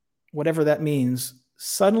 whatever that means,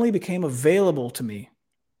 suddenly became available to me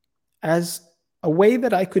as a way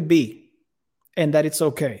that I could be, and that it's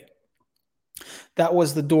okay. That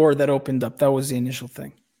was the door that opened up. That was the initial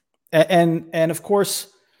thing. And of course,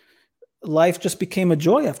 life just became a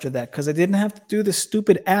joy after that, because I didn't have to do this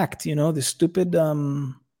stupid act, this stupid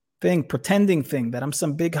thing, pretending thing that I'm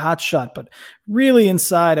some big hotshot. But really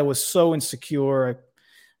inside, I was so insecure.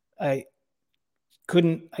 I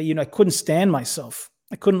couldn't stand myself.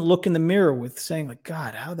 I couldn't look in the mirror with saying, like,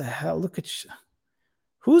 God, how the hell, look at you.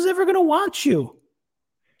 Who's ever going to want you?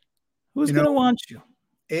 Who's going to want you?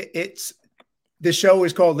 The show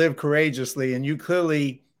is called Live Courageously, and you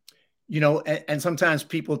clearly, and sometimes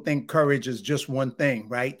people think courage is just one thing,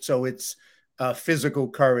 right? So it's physical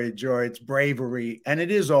courage or it's bravery, and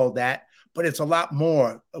it is all that, but it's a lot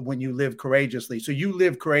more when you live courageously. So you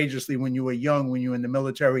lived courageously when you were young, when you were in the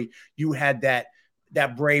military. You had that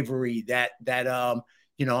bravery, that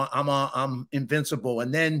I'm invincible,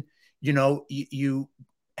 and then you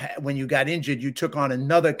when you got injured, you took on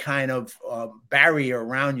another kind of barrier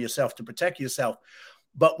around yourself to protect yourself.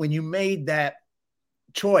 But when you made that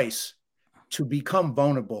choice to become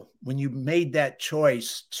vulnerable, when you made that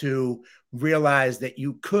choice to realize that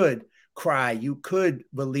you could cry, you could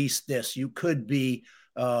release this, you could be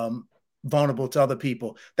vulnerable to other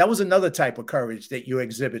people, that was another type of courage that you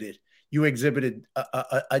exhibited. You exhibited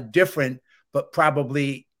a different, but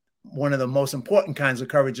probably one of the most important kinds of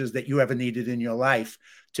courages that you ever needed in your life,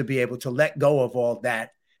 to be able to let go of all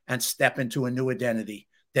that and step into a new identity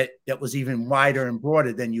that was even wider and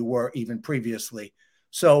broader than you were even previously.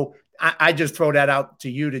 So I just throw that out to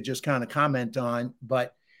you to just kind of comment on.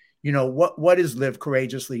 But, what does Live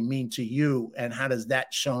Courageously mean to you, and how does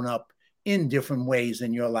that shown up in different ways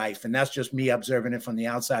in your life? And that's just me observing it from the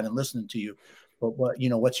outside and listening to you. But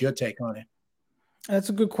what's your take on it? That's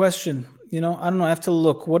a good question. I don't know. I have to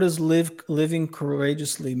look. What does living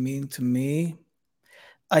courageously mean to me?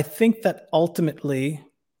 I think that ultimately,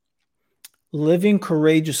 living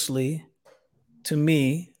courageously to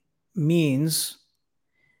me means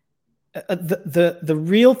the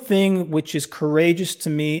real thing which is courageous to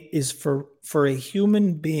me is for a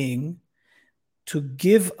human being to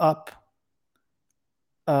give up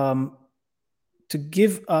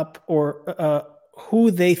or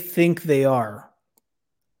who they think they are,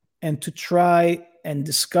 and to try and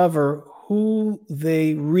discover who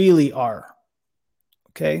they really are.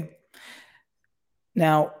 Okay.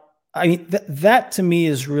 Now, I mean, that to me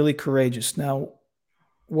is really courageous. Now,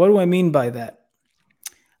 what do I mean by that?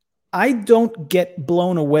 I don't get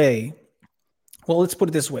blown away. Well, let's put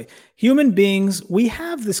it this way. Human beings, we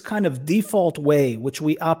have this kind of default way which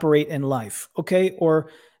we operate in life, okay? Or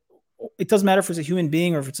it doesn't matter if it's a human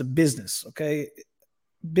being or if it's a business, okay?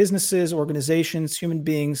 Businesses, organizations, human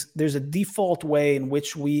beings, there's a default way in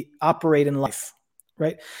which we operate in life,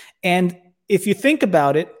 right? And if you think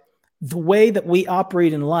about it, the way that we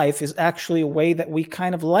operate in life is actually a way that we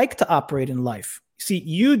kind of like to operate in life. See,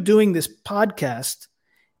 you doing this podcast,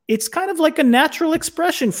 it's kind of like a natural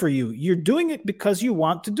expression for you. You're doing it because you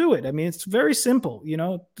want to do it. I mean, it's very simple,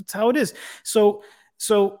 that's how it is. So,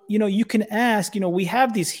 you can ask, we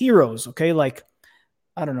have these heroes, okay? Like,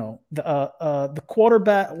 I don't know, the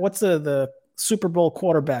quarterback, what's the Super Bowl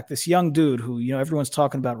quarterback, this young dude who, everyone's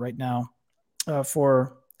talking about right now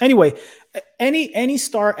anyway, any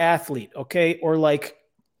star athlete, okay? Or like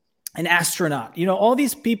an astronaut, all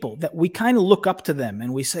these people that we kind of look up to them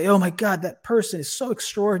and we say, oh my God, that person is so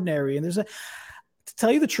extraordinary. And to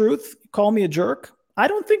tell you the truth, call me a jerk. I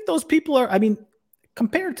don't think those people are, I mean,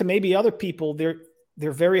 compared to maybe other people, they're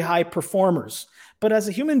very high performers. But as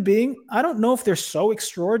a human being, I don't know if they're so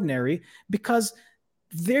extraordinary because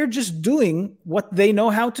they're just doing what they know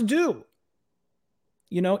how to do.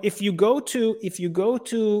 If you go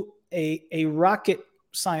to a rocket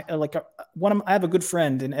science, I have a good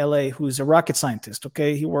friend in LA who's a rocket scientist.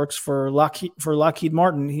 Okay, he works for Lockheed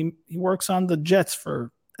Martin. He works on the jets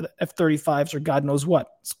for F-35s or God knows what.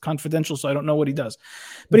 It's confidential, so I don't know what he does.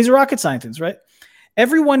 But he's a rocket scientist, right?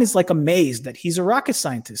 Everyone is like amazed that he's a rocket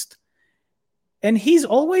scientist, and he's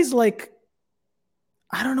always like,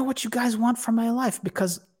 I don't know what you guys want from my life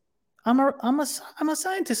because I'm a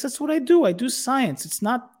scientist. That's what I do. I do science. It's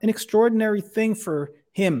not an extraordinary thing for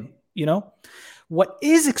him, What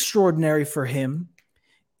is extraordinary for him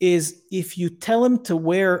is if you tell him to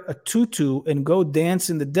wear a tutu and go dance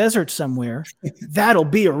in the desert somewhere, that'll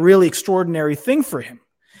be a really extraordinary thing for him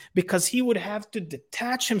because he would have to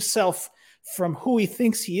detach himself from who he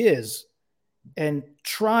thinks he is and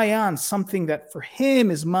try on something that for him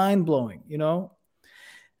is mind-blowing,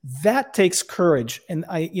 That takes courage. And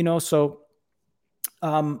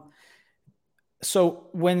so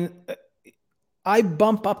when I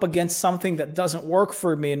bump up against something that doesn't work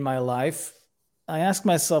for me in my life, I ask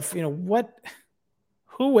myself,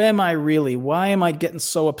 who am I really? Why am I getting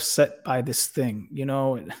so upset by this thing?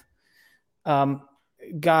 God,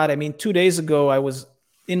 I mean, 2 days ago, I was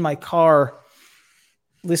in my car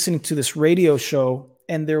listening to this radio show,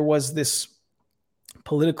 and there was this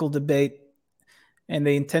political debate, and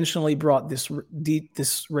they intentionally brought this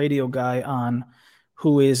radio guy on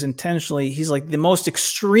who is he's like the most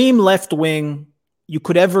extreme left-wing you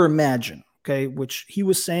could ever imagine, okay, which he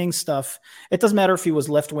was saying stuff. It doesn't matter if he was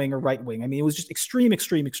left-wing or right-wing. I mean, it was just extreme,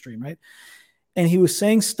 right? And he was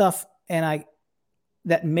saying stuff, and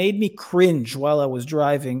that made me cringe while I was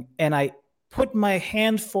driving, and I put my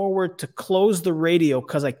hand forward to close the radio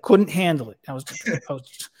because I couldn't handle it. I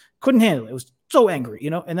couldn't handle it. I was so angry,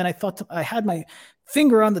 And then I had my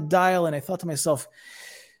finger on the dial, and I thought to myself,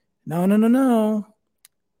 no.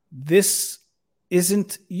 This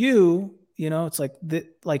isn't you, It's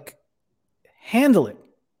like handle it.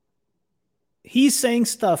 He's saying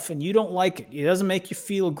stuff and you don't like it. It doesn't make you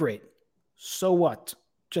feel great. So what?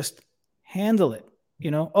 Just handle it.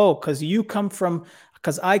 Because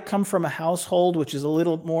I come from a household which is a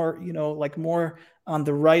little more, like more on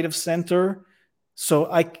the right of center.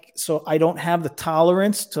 So I don't have the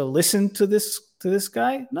tolerance to listen to this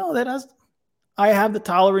guy. No, I have the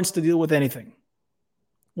tolerance to deal with anything.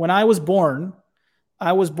 When I was born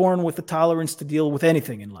with the tolerance to deal with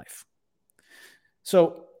anything in life.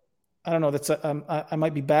 So I don't know, I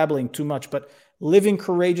might be babbling too much, but living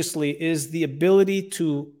courageously is the ability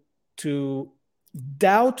to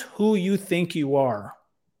doubt who you think you are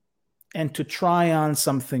and to try on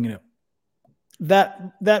something new.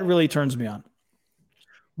 That really turns me on.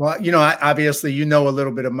 Well, obviously, a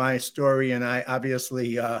little bit of my story, and I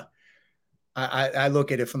obviously, I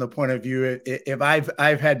look at it from the point of view, if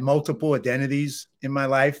I've had multiple identities in my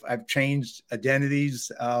life, I've changed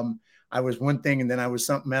identities. I was one thing, and then I was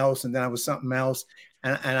something else, and then I was something else.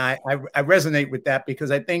 And I resonate with that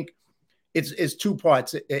because I think it's two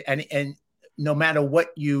parts. And no matter what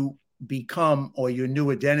you become or your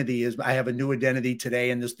new identity is, I have a new identity today,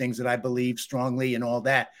 and there's things that I believe strongly and all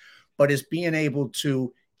that. But it's being able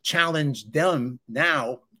to challenge them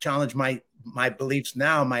now, challenge my beliefs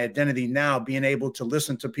now, my identity now, being able to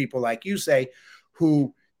listen to people like you say,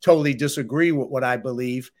 who totally disagree with what I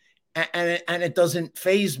believe, and it doesn't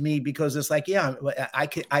faze me because it's like, yeah,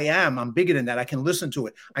 I'm bigger than that. I can listen to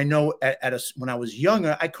it. I know when I was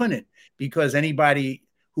younger, I couldn't, because anybody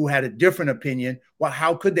who had a different opinion, well,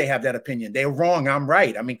 how could they have that opinion? They're wrong. I'm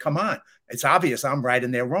right. I mean, come on. It's obvious I'm right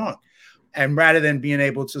and they're wrong. And rather than being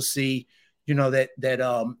able to see,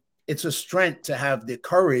 that it's a strength to have the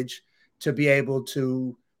courage to be able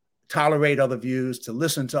to tolerate other views, to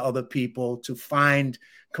listen to other people, to find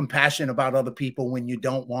compassion about other people when you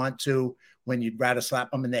don't want to, when you'd rather slap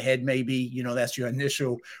them in the head, maybe, that's your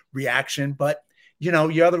initial reaction. But,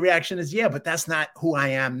 your other reaction is, yeah, but that's not who I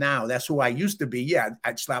am now. That's who I used to be. Yeah,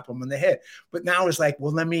 I'd slap them in the head. But now it's like,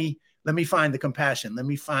 well, let me find the compassion. Let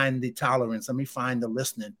me find the tolerance. Let me find the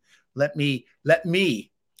listening. Let me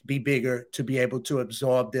be bigger to be able to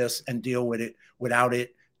absorb this and deal with it without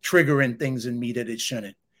it triggering things in me that it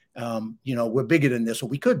shouldn't. We're bigger than this, or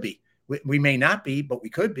we could be. We may not be, but we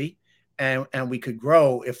could be, and we could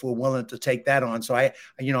grow if we're willing to take that on. So I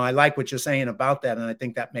like what you're saying about that, and I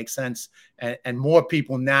think that makes sense. And more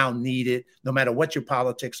people now need it, no matter what your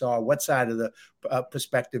politics are, what side of the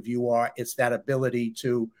perspective you are. It's that ability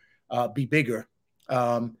to be bigger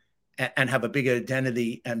and have a bigger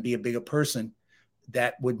identity and be a bigger person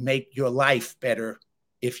that would make your life better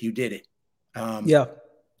if you did it. And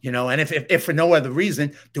if for no other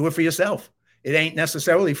reason, do it for yourself. It ain't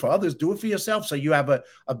necessarily for others. Do it for yourself so you have a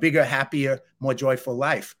bigger, happier, more joyful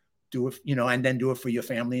life. Do it, and then do it for your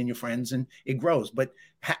family and your friends, and it grows. But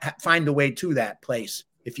find a way to that place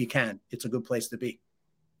if you can. It's a good place to be.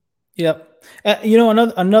 Yep.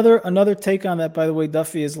 Another take on that, by the way,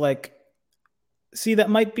 Duffy, is like, see,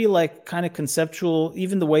 that might be like kind of conceptual.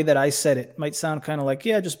 Even the way that I said it might sound kind of like,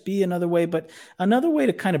 yeah, just be another way. But another way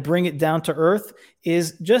to kind of bring it down to earth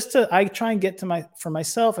is I try and get for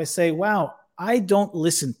myself, I say, wow, I don't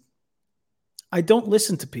listen. I don't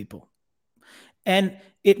listen to people. And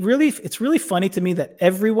it's really funny to me that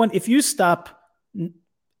everyone, if you stop,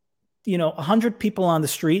 100 people on the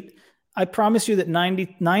street, I promise you that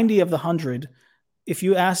 90 of the 100, if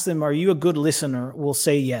you ask them, are you a good listener, will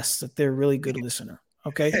say yes, that they're a really good listener.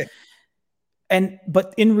 Okay.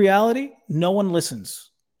 But in reality, no one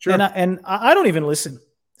listens. Sure. And I don't even listen.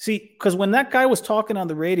 See, because when that guy was talking on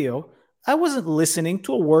the radio, I wasn't listening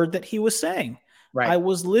to a word that he was saying. Right. I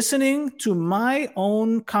was listening to my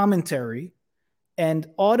own commentary and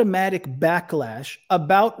automatic backlash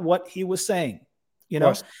about what he was saying,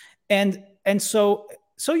 and so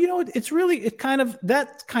that's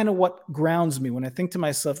kind of what grounds me when I think to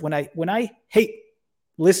myself, when I hate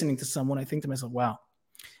listening to someone, I think to myself, wow,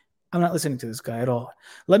 I'm not listening to this guy at all.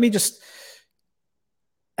 Let me just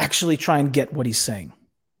actually try and get what he's saying.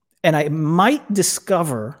 And I might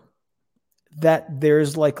discover that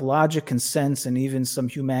there's like logic and sense and even some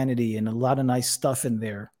humanity and a lot of nice stuff in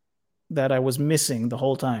there that I was missing the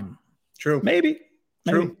whole time. True. Maybe.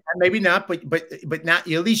 Maybe not, but not,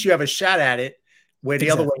 at least you have a shot at it, where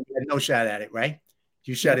the other way you had no shot at it, right?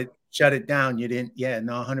 You shut it down. You didn't. Yeah,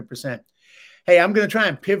 no, 100%. Hey, I'm going to try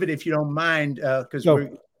and pivot if you don't mind, because we're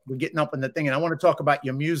getting up in the thing, and I want to talk about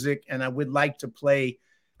your music, and I would like to play.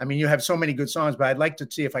 I mean, you have so many good songs, but I'd like to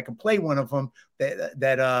see if I can play one of them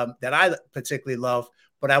that I particularly love.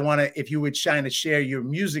 But I want to, if you would shine to share your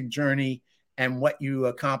music journey and what you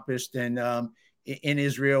accomplished in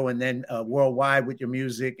Israel and then worldwide with your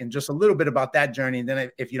music, and just a little bit about that journey. And then,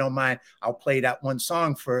 if you don't mind, I'll play that one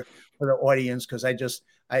song for the audience, because I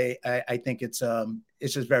think it's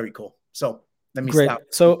just very cool. So let me stop.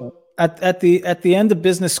 So at the end of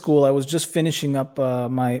business school, I was just finishing up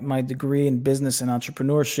my degree in business and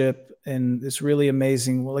entrepreneurship, and it's really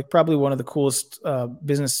amazing. Well, like probably one of the coolest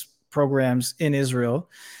business programs in Israel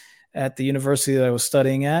at the university that I was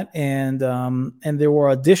studying at. And there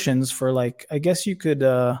were auditions for, like, I guess you could,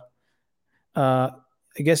 there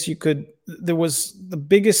was the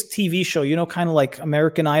biggest TV show, kind of like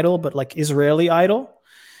American Idol, but like Israeli Idol.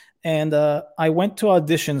 And I went to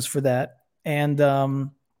auditions for that. And I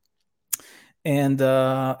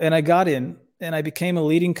got in, and I became a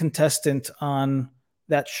leading contestant on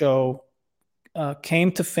that show.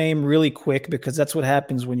 Came to fame really quick, because that's what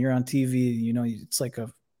happens when you're on TV.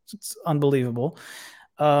 It's unbelievable.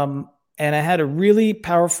 And I had a really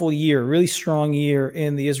powerful year, really strong year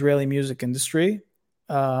in the Israeli music industry.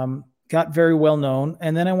 Got very well known.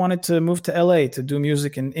 And then I wanted to move to LA to do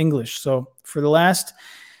music in English. So for the last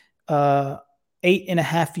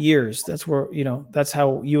 8.5 years, that's where, that's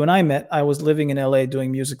how you and I met. I was living in LA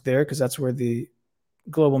doing music there, because that's where the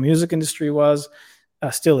global music industry was,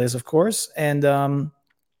 still is, of course. And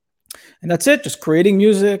that's it, just creating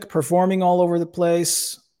music, performing all over the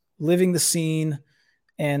place, living the scene,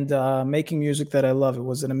 and making music that I love. It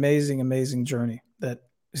was an amazing, amazing journey that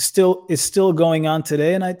is still going on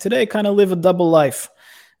today. And I today kind of live a double life.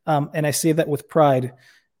 And I say that with pride.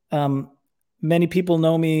 Many people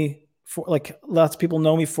know me for, like, lots of people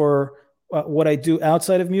know me for what I do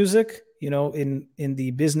outside of music, in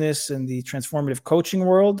the business and the transformative coaching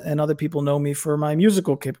world. And other people know me for my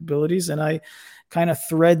musical capabilities. And I kind of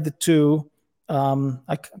thread the two.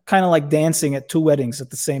 I kind of like dancing at two weddings at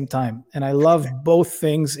the same time. And I love both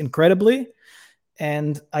things incredibly.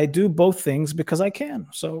 And I do both things because I can.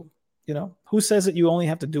 So, who says that you only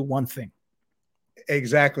have to do one thing?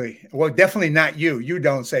 Exactly. Well, definitely not you. You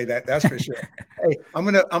don't say that. That's for sure. Hey, I'm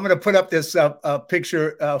gonna put up this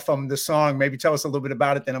picture from the song. Maybe tell us a little bit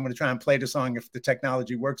about it. Then I'm gonna try and play the song if the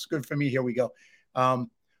technology works good for me. Here we go.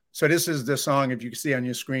 So this is the song. If you can see on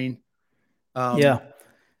your screen. Yeah.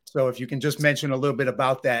 So if you can just mention a little bit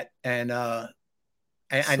about that, and I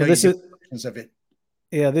know this you do of it.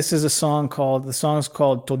 Yeah, this is a song the song's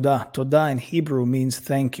called Toda. Toda in Hebrew means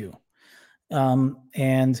thank you.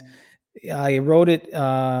 And I wrote it.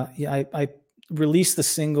 I released the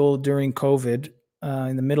single during COVID,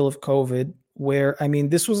 in the middle of COVID, where,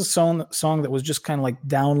 this was a song that was just kind of like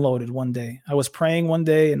downloaded one day. I was praying one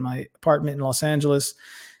day in my apartment in Los Angeles,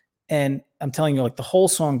 and I'm telling you, like, the whole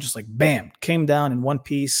song just like bam came down in one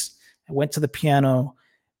piece. I went to the piano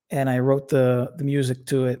and I wrote the music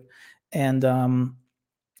to it, and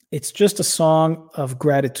it's just a song of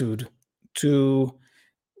gratitude to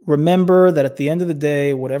remember that at the end of the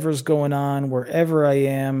day, whatever's going on, wherever I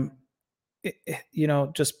am,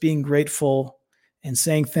 just being grateful and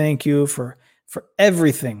saying thank you for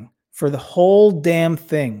everything, for the whole damn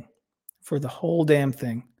thing,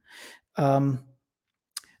 I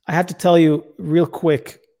have to tell you real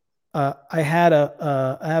quick. I have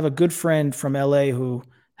a good friend from LA who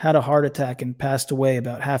had a heart attack and passed away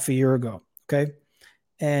about half a year ago. Okay.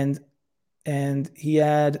 And he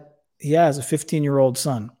has a 15-year-old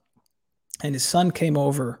son, and his son came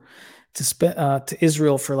over to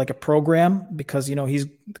Israel for like a program because, the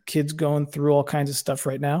kid's going through all kinds of stuff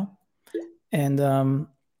right now. And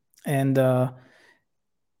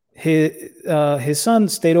his son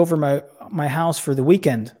stayed over my house for the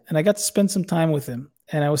weekend, and I got to spend some time with him.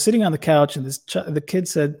 And I was sitting on the couch, and the kid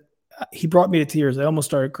said, he brought me to tears. I almost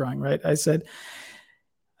started crying, right?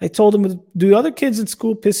 I told him, do other kids in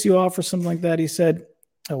school piss you off or something like that? He said,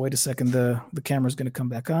 oh, wait a second. The camera's going to come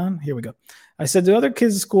back on. Here we go. I said, do other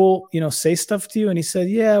kids in school, say stuff to you? And he said,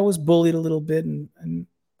 yeah, I was bullied a little bit. And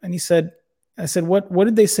he said, I said, what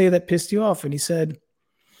did they say that pissed you off? And he said,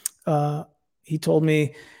 he told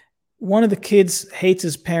me one of the kids hates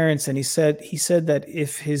his parents. And he said that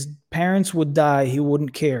if his parents would die, he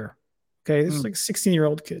wouldn't care. Okay. This is like a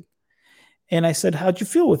 16-year-old kid. And I said, how'd you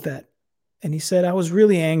feel with that? And he said, I was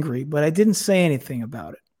really angry, but I didn't say anything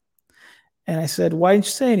about it. And I said, why didn't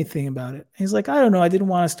you say anything about it? And he's like, I don't know. I didn't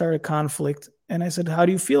want to start a conflict. And I said, how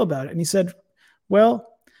do you feel about it? And he said, well,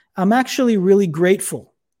 I'm actually really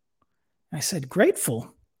grateful. I said,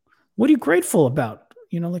 grateful? What are you grateful about?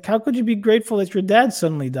 Like, how could you be grateful that your dad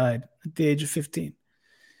suddenly died at the age of 15?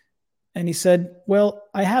 And he said, well,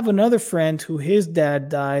 I have another friend who his dad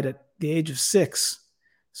died at the age of 6.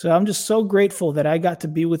 So I'm just so grateful that I got to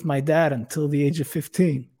be with my dad until the age of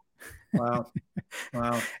 15. Wow.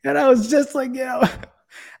 And I was just like,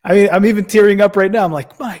 I'm even tearing up right now. I'm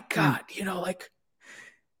like, my God, like,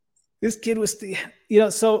 this kid was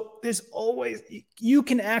so there's always, you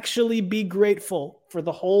can actually be grateful for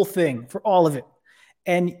the whole thing, for all of it.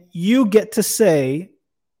 And you get to say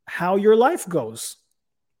how your life goes.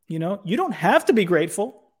 You don't have to be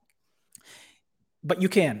grateful, but you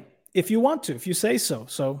can. If you want to, if you say so.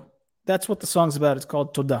 So that's what the song's about. It's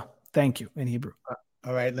called Toda. Thank you in Hebrew.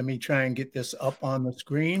 All right. Let me try and get this up on the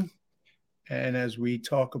screen. And as we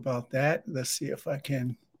talk about that, let's see if I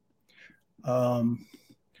can. Want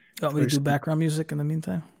me to do background music in the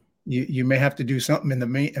meantime? You may have to do something in the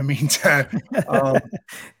meantime.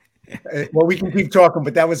 Well, we can keep talking,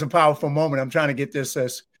 but that was a powerful moment. I'm trying to get this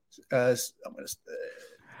as I'm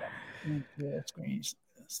going to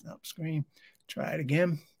stop screen. Try it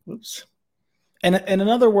again. Whoops. And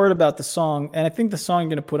another word about the song, and I think the song you're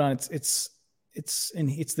going to put on, it's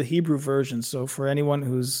the Hebrew version. So for anyone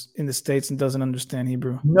who's in the States and doesn't understand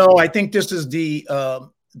Hebrew. No, I think this is the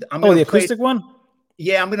the acoustic one?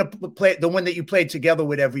 Yeah, I'm going to play the one that you played together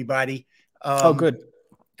with everybody. Good.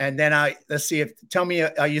 And then let's see tell me,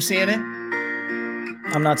 are you seeing it?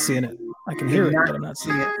 I'm not seeing it. I can hear it, but I'm not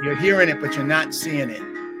seeing it. You're hearing it, but you're not seeing it.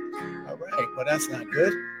 All right. Well, that's not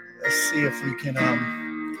good. Let's see if we can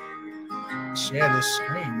share this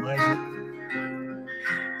screen. Why is it?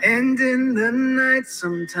 And in the night,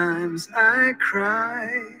 sometimes I cry,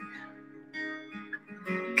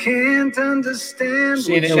 can't understand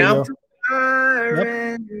Seeing it what now? you are, Yep.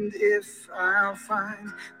 and if I'll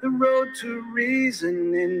find the road to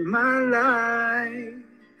reason in my life.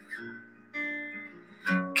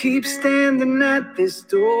 Keep standing at this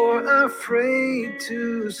door, afraid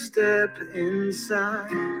to step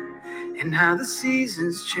inside. And how the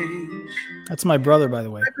seasons change. That's my brother, by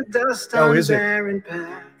the way. Like the dust Oh, on is it? barren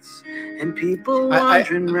paths, and people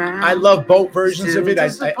wandering round. I love both versions of it. I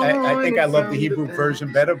Still think I love the disappointed Hebrew from the version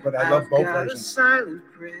past. better, but I love I've both got versions. a silent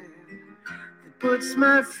prayer that puts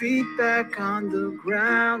my feet back on the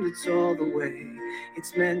ground. It's all the way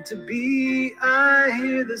it's meant to be. I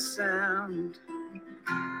hear the sound.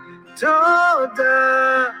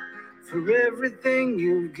 Toda, for everything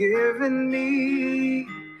you've given me.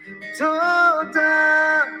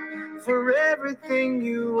 Toda, for everything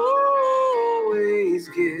you always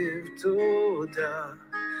give. Toda,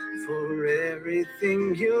 for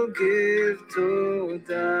everything you give.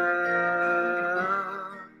 Toda.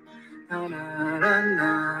 Na, na, na,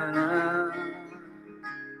 na, na.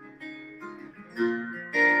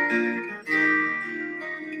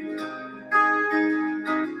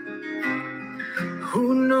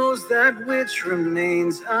 Who knows that which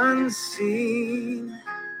remains unseen?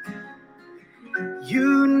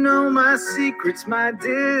 You know my secrets, my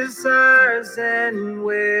desires, and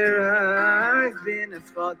where I've been. I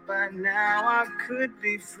thought by now I could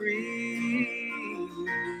be free.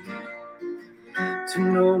 To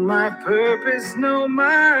know my purpose, know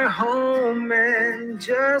my home, and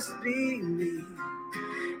just be me.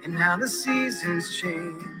 And how the seasons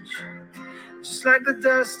change, just like the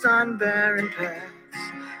dust on barren paths,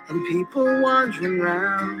 and people wandering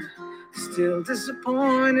round, still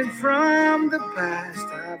disappointed from the past.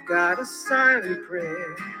 I've got a silent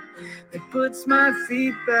prayer that puts my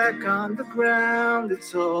feet back on the ground.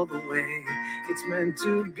 It's all the way it's meant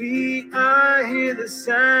to be. I hear the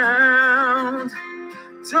sound.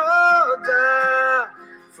 Toda,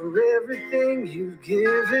 for everything you've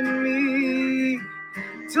given me.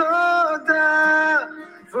 Toda,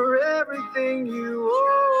 for everything you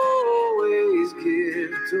always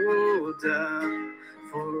give. Toda,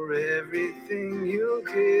 for everything you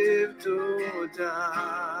give. Toda.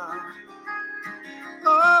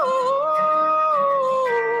 Oh,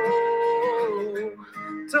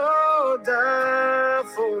 Toda,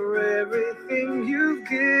 for everything you've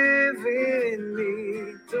given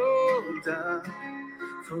me. Toda,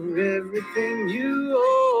 for everything you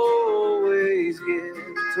always give.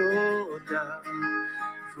 Toda,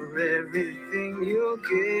 for everything you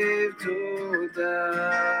give. Toda.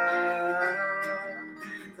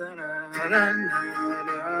 Da-da-da-da-da.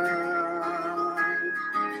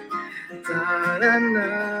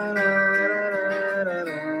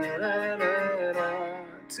 Da-da-da-da-da-da-da-da-da.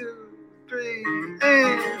 2, 3,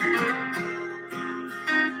 and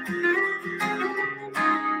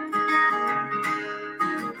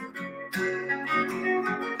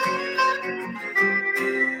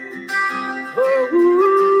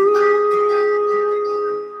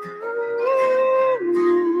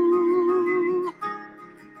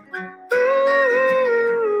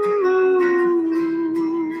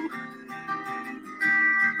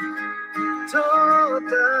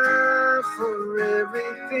Toda, for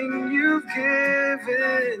everything you've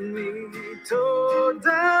given me.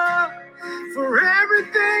 Toda, for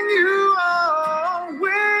everything you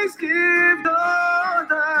always give.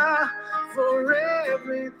 Toda, for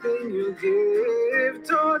everything you give.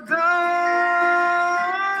 Toda.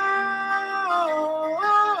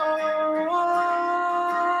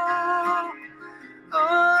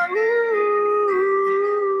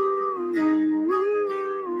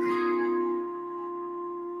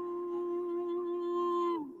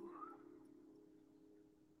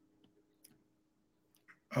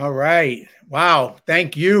 All right. Wow.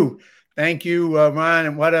 Thank you. Thank you, Ron.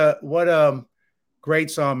 And what a great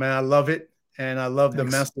song, man. I love it. And I love the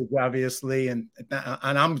Thanks. message, obviously. And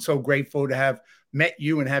I'm so grateful to have met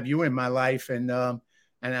you and have you in my life. And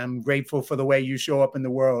I'm grateful for the way you show up in the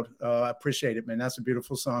world. I appreciate it, man. That's a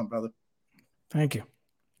beautiful song, brother. Thank you.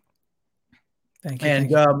 Thank you. And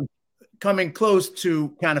thank you. Coming close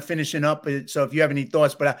to kind of finishing up. So if you have any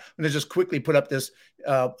thoughts, but I'm going to just quickly put up this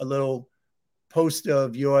a little post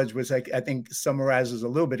of yours, which I think summarizes a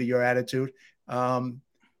little bit of your attitude.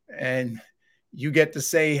 And you get to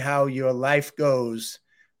say how your life goes.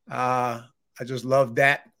 I just love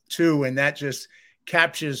that too. And that just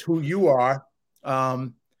captures who you are.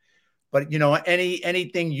 But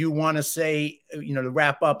anything you want to say, to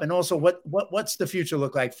wrap up, and also what's the future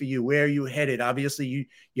look like for you? Where are you headed? Obviously,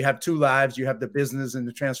 you have two lives. You have the business and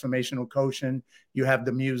the transformational coaching. You have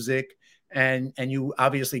the music, and you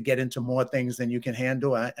obviously get into more things than you can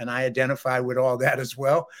handle. And I identify with all that as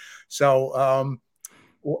well. So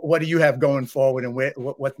what do you have going forward, and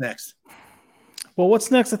what's next? Well,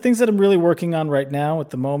 what's next? The things that I'm really working on right now at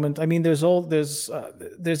the moment. I mean, there's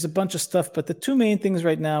a bunch of stuff, but the two main things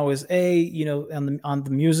right now is on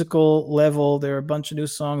the musical level, there are a bunch of new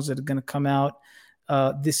songs that are going to come out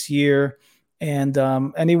this year, and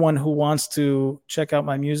anyone who wants to check out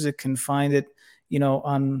my music can find it,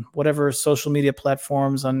 on whatever social media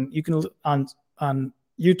platforms. On YouTube,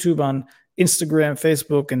 on Instagram,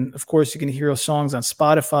 Facebook, and of course you can hear songs on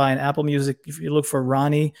Spotify and Apple Music. If you look for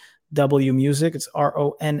Ronnie W Music, it's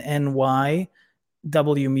RONNY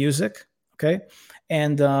W Music, okay,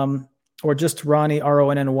 and or just Ronnie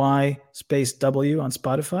RONNY space W on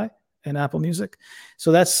Spotify and Apple Music.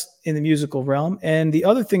 So that's in the musical realm. And the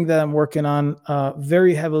other thing that I'm working on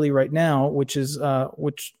very heavily right now, which is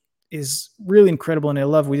really incredible and I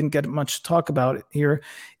love, we didn't get much talk about it here,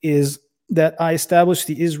 is that I established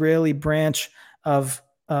the Israeli branch of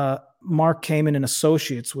Mark Kamen and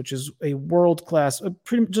Associates, which is a world-class,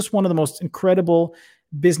 just one of the most incredible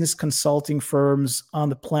business consulting firms on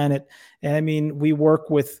the planet. And I mean, we work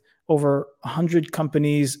with over 100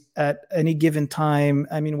 companies at any given time.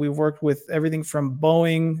 I mean, we've worked with everything from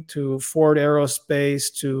Boeing to Ford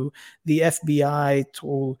Aerospace to the FBI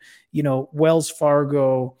to, Wells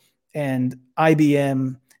Fargo and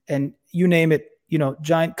IBM and you name it,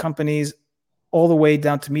 giant companies all the way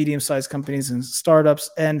down to medium-sized companies and startups.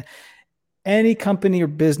 And any company or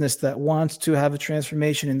business that wants to have a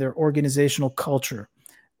transformation in their organizational culture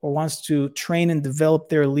or wants to train and develop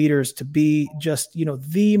their leaders to be just,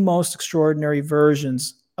 the most extraordinary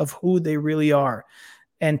versions of who they really are,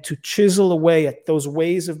 and to chisel away at those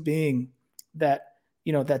ways of being that,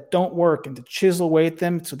 that don't work, and to chisel away at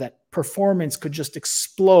them so that performance could just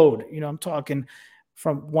explode. I'm talking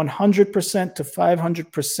from 100% to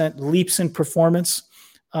 500% leaps in performance.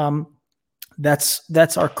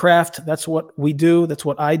 That's our craft. That's what we do. That's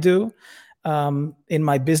what I do in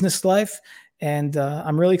my business life. And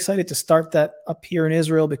I'm really excited to start that up here in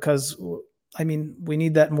Israel because, I mean, we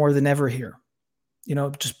need that more than ever here.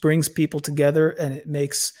 It just brings people together and it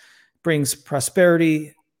brings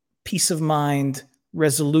prosperity, peace of mind,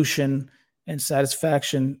 resolution, and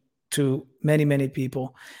satisfaction to many, many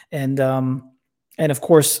people. And of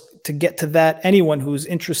course, to get to that, anyone who's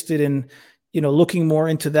interested in, looking more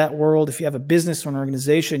into that world, if you have a business or an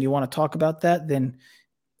organization, you want to talk about that, then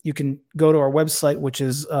you can go to our website, which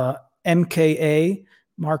is MKA,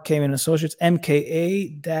 Mark Kamen Associates,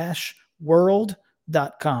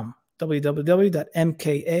 MKA-world.com,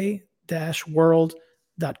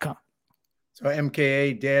 www.mka-world.com. So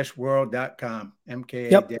mka-world.com,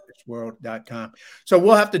 mka-world.com. So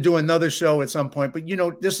we'll have to do another show at some point, but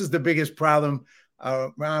this is the biggest problem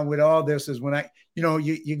Ron, with all this is when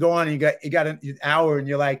you go on and you got an hour and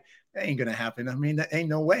you're like, that ain't gonna happen. I mean, that ain't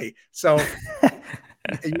no way. So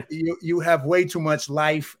you have way too much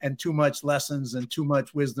life and too much lessons and too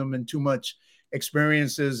much wisdom and too much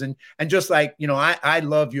experiences. And just like, I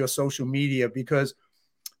love your social media because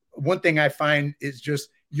one thing I find is just,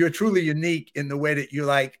 you're truly unique in the way that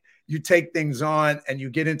you take things on and you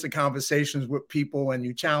get into conversations with people and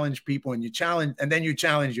you challenge people and then you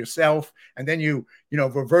challenge yourself. And then you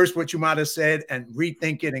reverse what you might've said and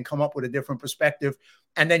rethink it and come up with a different perspective.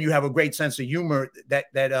 And then you have a great sense of humor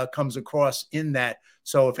that comes across in that.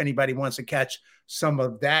 So if anybody wants to catch some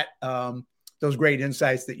of that, those great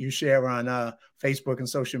insights that you share on Facebook and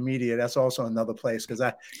social media, that's also another place. Cause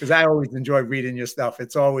I always enjoy reading your stuff.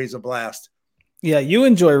 It's always a blast. Yeah, you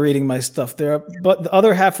enjoy reading my stuff there, but the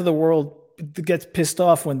other half of the world gets pissed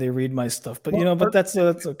off when they read my stuff. But but that's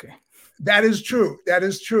okay. That is true. That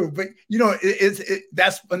is true. But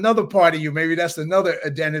that's another part of you. Maybe that's another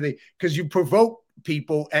identity because you provoke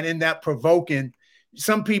people, and in that provoking,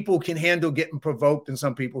 some people can handle getting provoked, and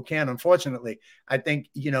some people can't. Unfortunately, I think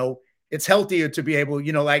it's healthier to be able.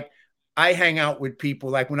 Like I hang out with people.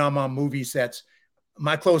 Like when I'm on movie sets,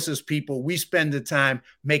 my closest people, we spend the time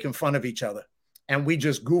making fun of each other. And we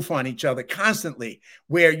just goof on each other constantly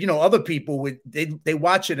where, other people they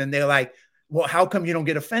watch it and they're like, well, how come you don't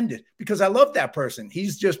get offended? Because I love that person.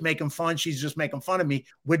 He's just making fun. She's just making fun of me.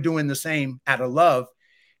 We're doing the same out of love.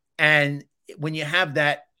 And when you have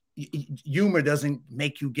that, humor doesn't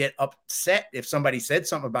make you get upset if somebody said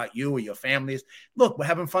something about you or your family. Look, we're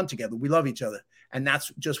having fun together. We love each other. And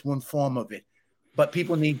that's just one form of it. But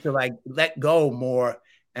people need to let go more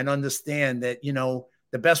and understand that,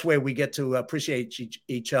 the best way we get to appreciate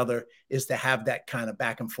each other is to have that kind of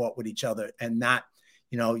back and forth with each other and not,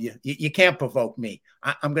 you can't provoke me.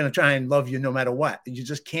 I'm going to try and love you no matter what. You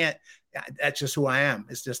just can't that's just who I am.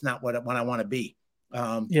 It's just not what I want to be.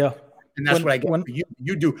 Yeah. And that's what I get for you.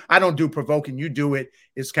 You do. I don't do provoking. You do it.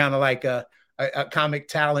 It's kind of like a comic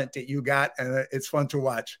talent that you got, and it's fun to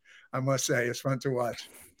watch. I must say, it's fun to watch.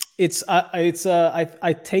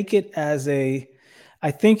 I take it as I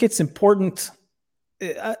think it's important.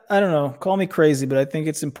 I don't know, call me crazy, but I think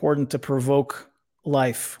it's important to provoke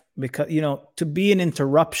life because, to be an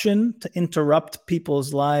interruption, to interrupt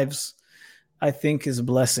people's lives, I think is a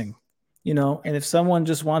blessing, and if someone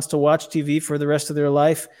just wants to watch TV for the rest of their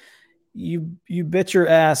life, you bet your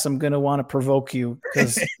ass I'm going to want to provoke you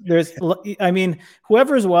because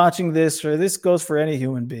whoever's watching this, or this goes for any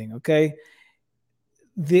human being. Okay.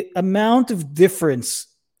 The amount of difference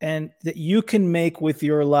and that you can make with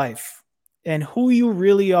your life and who you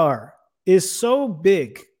really are is so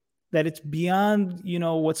big that it's beyond,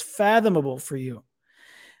 what's fathomable for you.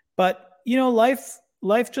 But,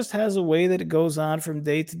 life just has a way that it goes on from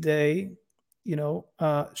day to day.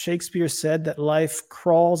 Shakespeare said that life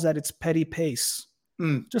crawls at its petty pace.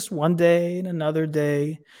 Just one day and another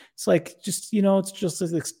day. It's like, it's just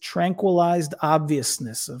this tranquilized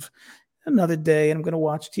obviousness of another day and I'm going to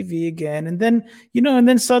watch TV again. And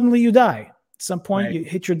then, suddenly you die. At some point you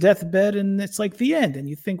hit your deathbed and it's like the end. And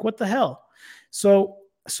you think, what the hell? So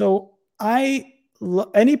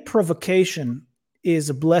any provocation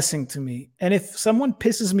is a blessing to me. And if someone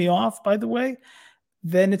pisses me off, by the way,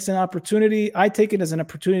 then it's an opportunity. I take it as an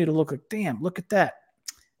opportunity to look like, damn, look at that.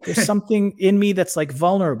 There's something in me that's like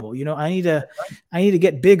vulnerable. I need to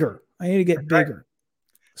get bigger. I need to get bigger.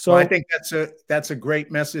 So I think that's a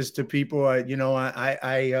great message to people. I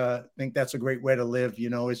think that's a great way to live.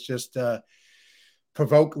 It's just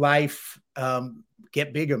provoke life,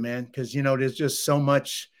 get bigger, man. Because there's just so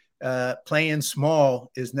much. Playing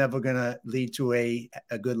small is never gonna lead to a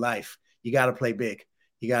good life. You got to play big.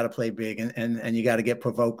 You got to play big, and you got to get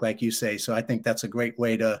provoked, like you say. So I think that's a great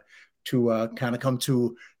way to kind of come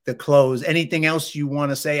to the close. Anything else you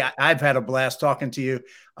want to say? I've had a blast talking to you.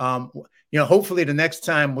 Hopefully the next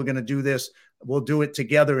time we're going to do this, we'll do it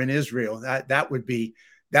together in Israel. That would be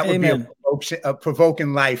a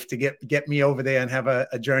provoking life to get me over there and have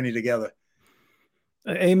a journey together.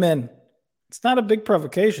 Amen. It's not a big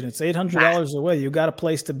provocation. It's $800 away. You got a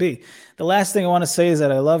place to be. The last thing I want to say is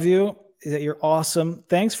that I love you, is that you're awesome.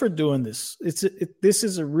 Thanks for doing this. This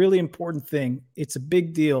is a really important thing. It's a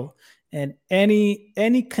big deal. And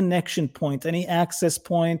any connection point, any access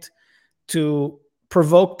point to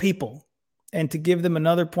provoke people and to give them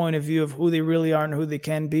another point of view of who they really are and who they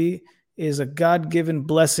can be is a God-given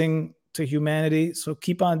blessing to humanity. So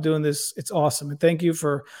keep on doing this. It's awesome. And thank you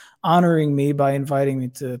for honoring me by inviting me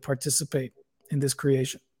to participate in this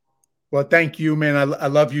creation. Well, thank you, man. I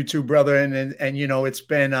love you too, brother. And it's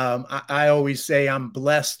been, I always say I'm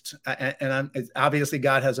blessed, and obviously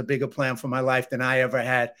God has a bigger plan for my life than I ever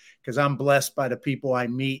had, because I'm blessed by the people I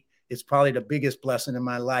meet. It's probably the biggest blessing in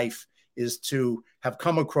my life is to have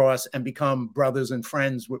come across and become brothers and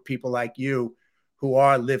friends with people like you who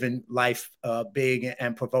are living life big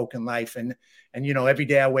and provoking life. And every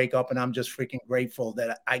day I wake up and I'm just freaking grateful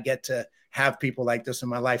that I get to have people like this in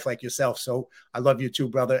my life, like yourself. So I love you too,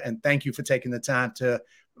 brother. And thank you for taking the time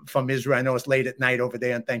from Israel. I know it's late at night over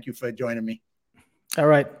there, and thank you for joining me. All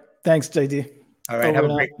right. Thanks, JD. All right. Have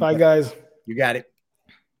a great Bye, guys. You got it.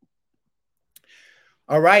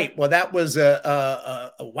 All right. Well, that was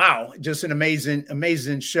wow. Just an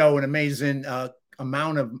amazing show, an amazing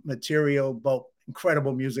amount of material, both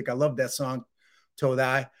incredible music. I love that song,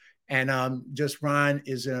 Todai. And just Ron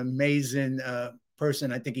is an amazing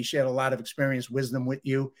person. I think he shared a lot of experience, wisdom with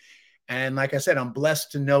you. And like I said, I'm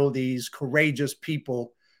blessed to know these courageous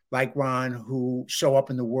people like Ron who show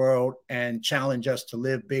up in the world and challenge us to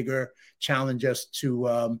live bigger, challenge us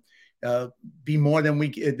to be more than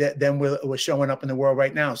we're showing up in the world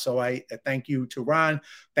right now. So I thank you to Ron.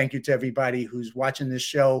 Thank you to everybody who's watching this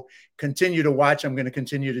show. Continue to watch. I'm going to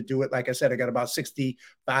continue to do it. Like I said, I got about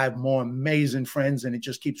 65 more amazing friends, and it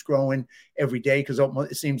just keeps growing every day because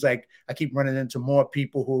it seems like I keep running into more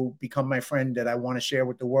people who become my friend that I want to share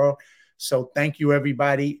with the world. So thank you,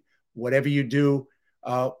 everybody. Whatever you do,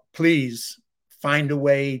 please find a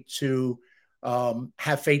way to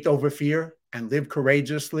have faith over fear and live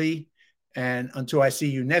courageously. And until I see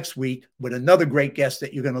you next week with another great guest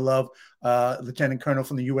that you're going to love, Lieutenant Colonel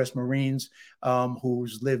from the U.S. Marines,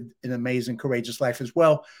 who's lived an amazing, courageous life as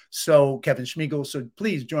well. So Kevin Schmiegel. So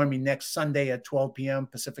please join me next Sunday at 12 p.m.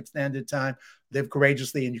 Pacific Standard Time. Live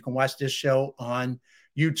courageously. And you can watch this show on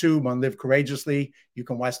YouTube on Live Courageously. You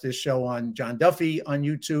can watch this show on John Duffy on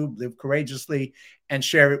YouTube, Live Courageously, and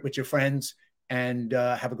share it with your friends. And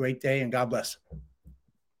have a great day, and God bless.